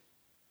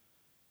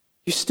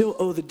 You still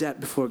owe the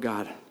debt before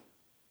God.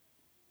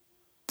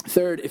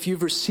 Third, if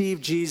you've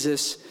received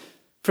Jesus,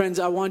 friends,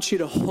 I want you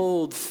to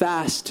hold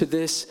fast to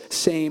this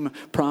same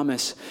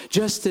promise.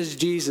 Just as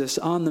Jesus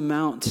on the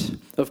Mount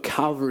of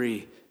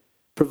Calvary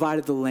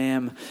provided the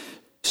lamb,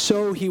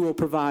 so he will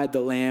provide the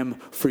lamb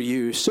for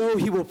you. So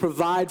he will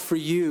provide for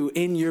you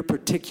in your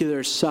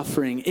particular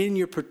suffering, in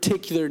your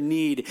particular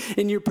need,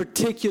 in your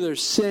particular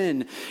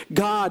sin.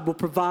 God will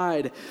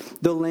provide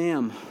the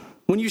lamb.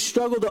 When you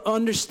struggle to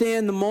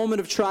understand the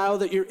moment of trial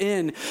that you're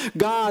in,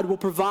 God will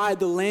provide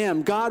the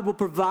lamb. God will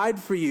provide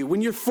for you.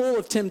 When you're full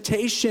of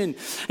temptation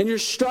and you're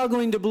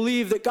struggling to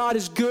believe that God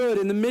is good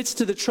in the midst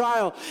of the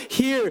trial,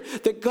 hear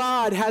that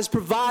God has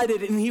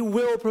provided and he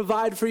will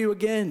provide for you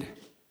again.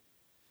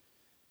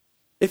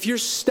 If you're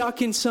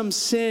stuck in some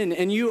sin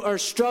and you are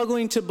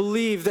struggling to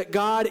believe that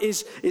God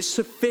is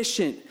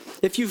sufficient,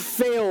 if you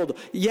failed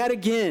yet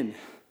again,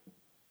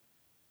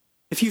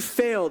 if you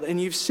failed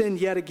and you've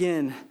sinned yet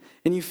again,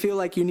 and you feel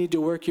like you need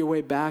to work your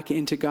way back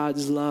into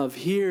God's love,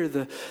 hear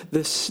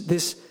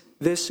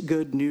this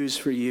good news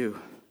for you.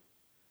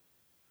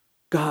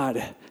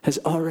 God has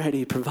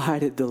already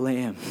provided the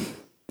lamb.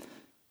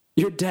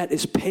 Your debt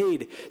is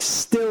paid,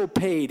 still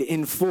paid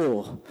in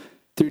full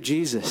through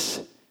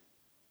Jesus.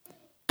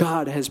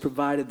 God has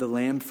provided the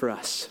lamb for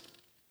us.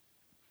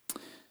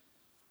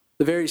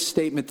 The very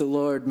statement the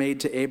Lord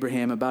made to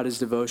Abraham about his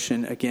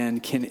devotion,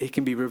 again, it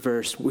can be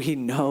reversed. We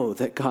know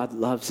that God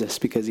loves us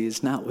because he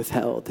has not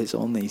withheld his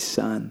only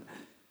son,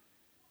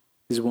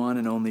 his one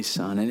and only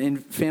son.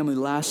 And family,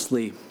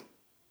 lastly,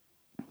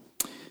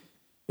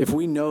 if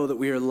we know that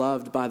we are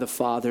loved by the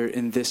Father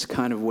in this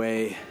kind of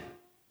way,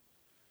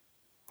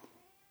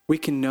 we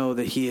can know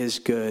that he is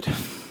good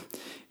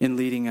in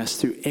leading us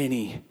through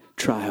any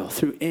trial,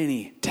 through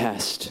any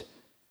test.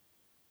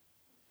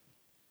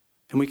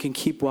 And we can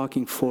keep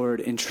walking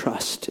forward in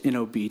trust, in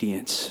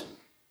obedience.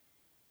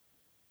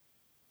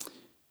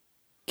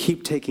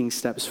 Keep taking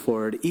steps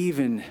forward,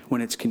 even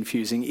when it's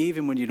confusing,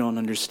 even when you don't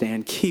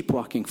understand. Keep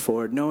walking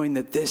forward, knowing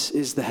that this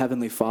is the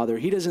Heavenly Father.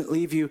 He doesn't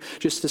leave you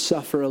just to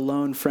suffer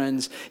alone,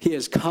 friends. He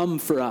has come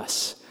for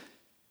us.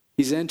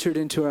 He's entered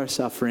into our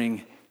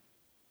suffering.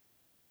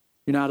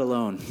 You're not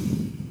alone.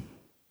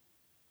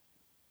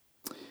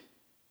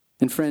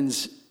 And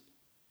friends,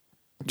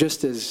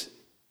 just as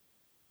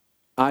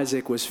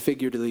Isaac was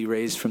figuratively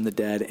raised from the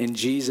dead, and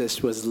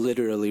Jesus was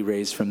literally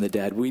raised from the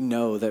dead, we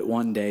know that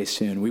one day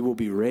soon we will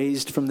be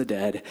raised from the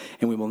dead,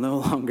 and we will no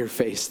longer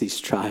face these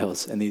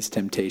trials and these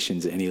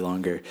temptations any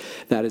longer.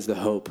 That is the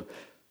hope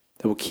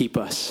that will keep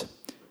us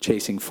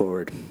chasing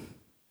forward.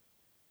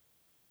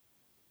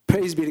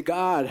 Praise be to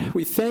God.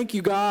 We thank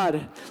you,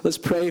 God. Let's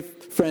pray,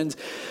 friends.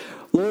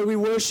 Lord, we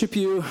worship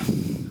you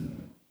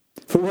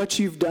for what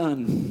you've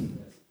done.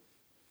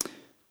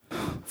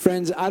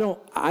 Friends, I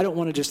don't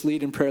want to just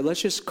lead in prayer.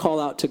 Let's just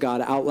call out to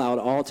God out loud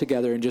all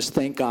together and just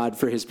thank God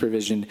for his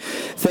provision.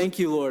 Thank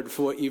you, Lord,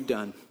 for what you've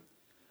done.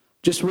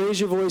 Just raise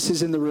your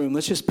voices in the room.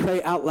 Let's just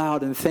pray out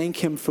loud and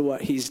thank him for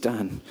what he's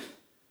done.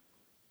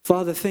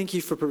 Father, thank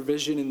you for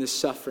provision in this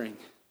suffering.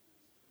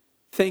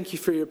 Thank you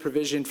for your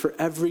provision for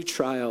every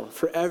trial,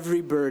 for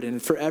every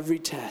burden, for every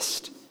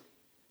test.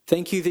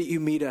 Thank you that you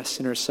meet us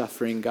in our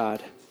suffering,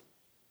 God.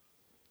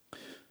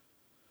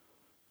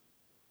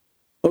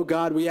 Oh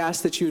God, we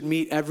ask that you would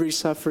meet every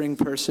suffering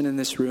person in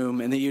this room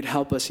and that you'd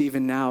help us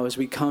even now as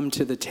we come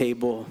to the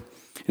table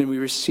and we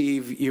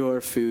receive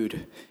your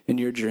food and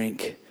your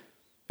drink,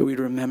 that we'd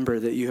remember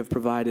that you have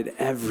provided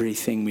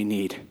everything we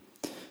need.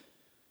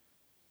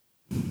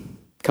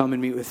 Come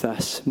and meet with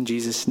us. In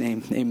Jesus'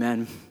 name,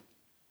 amen.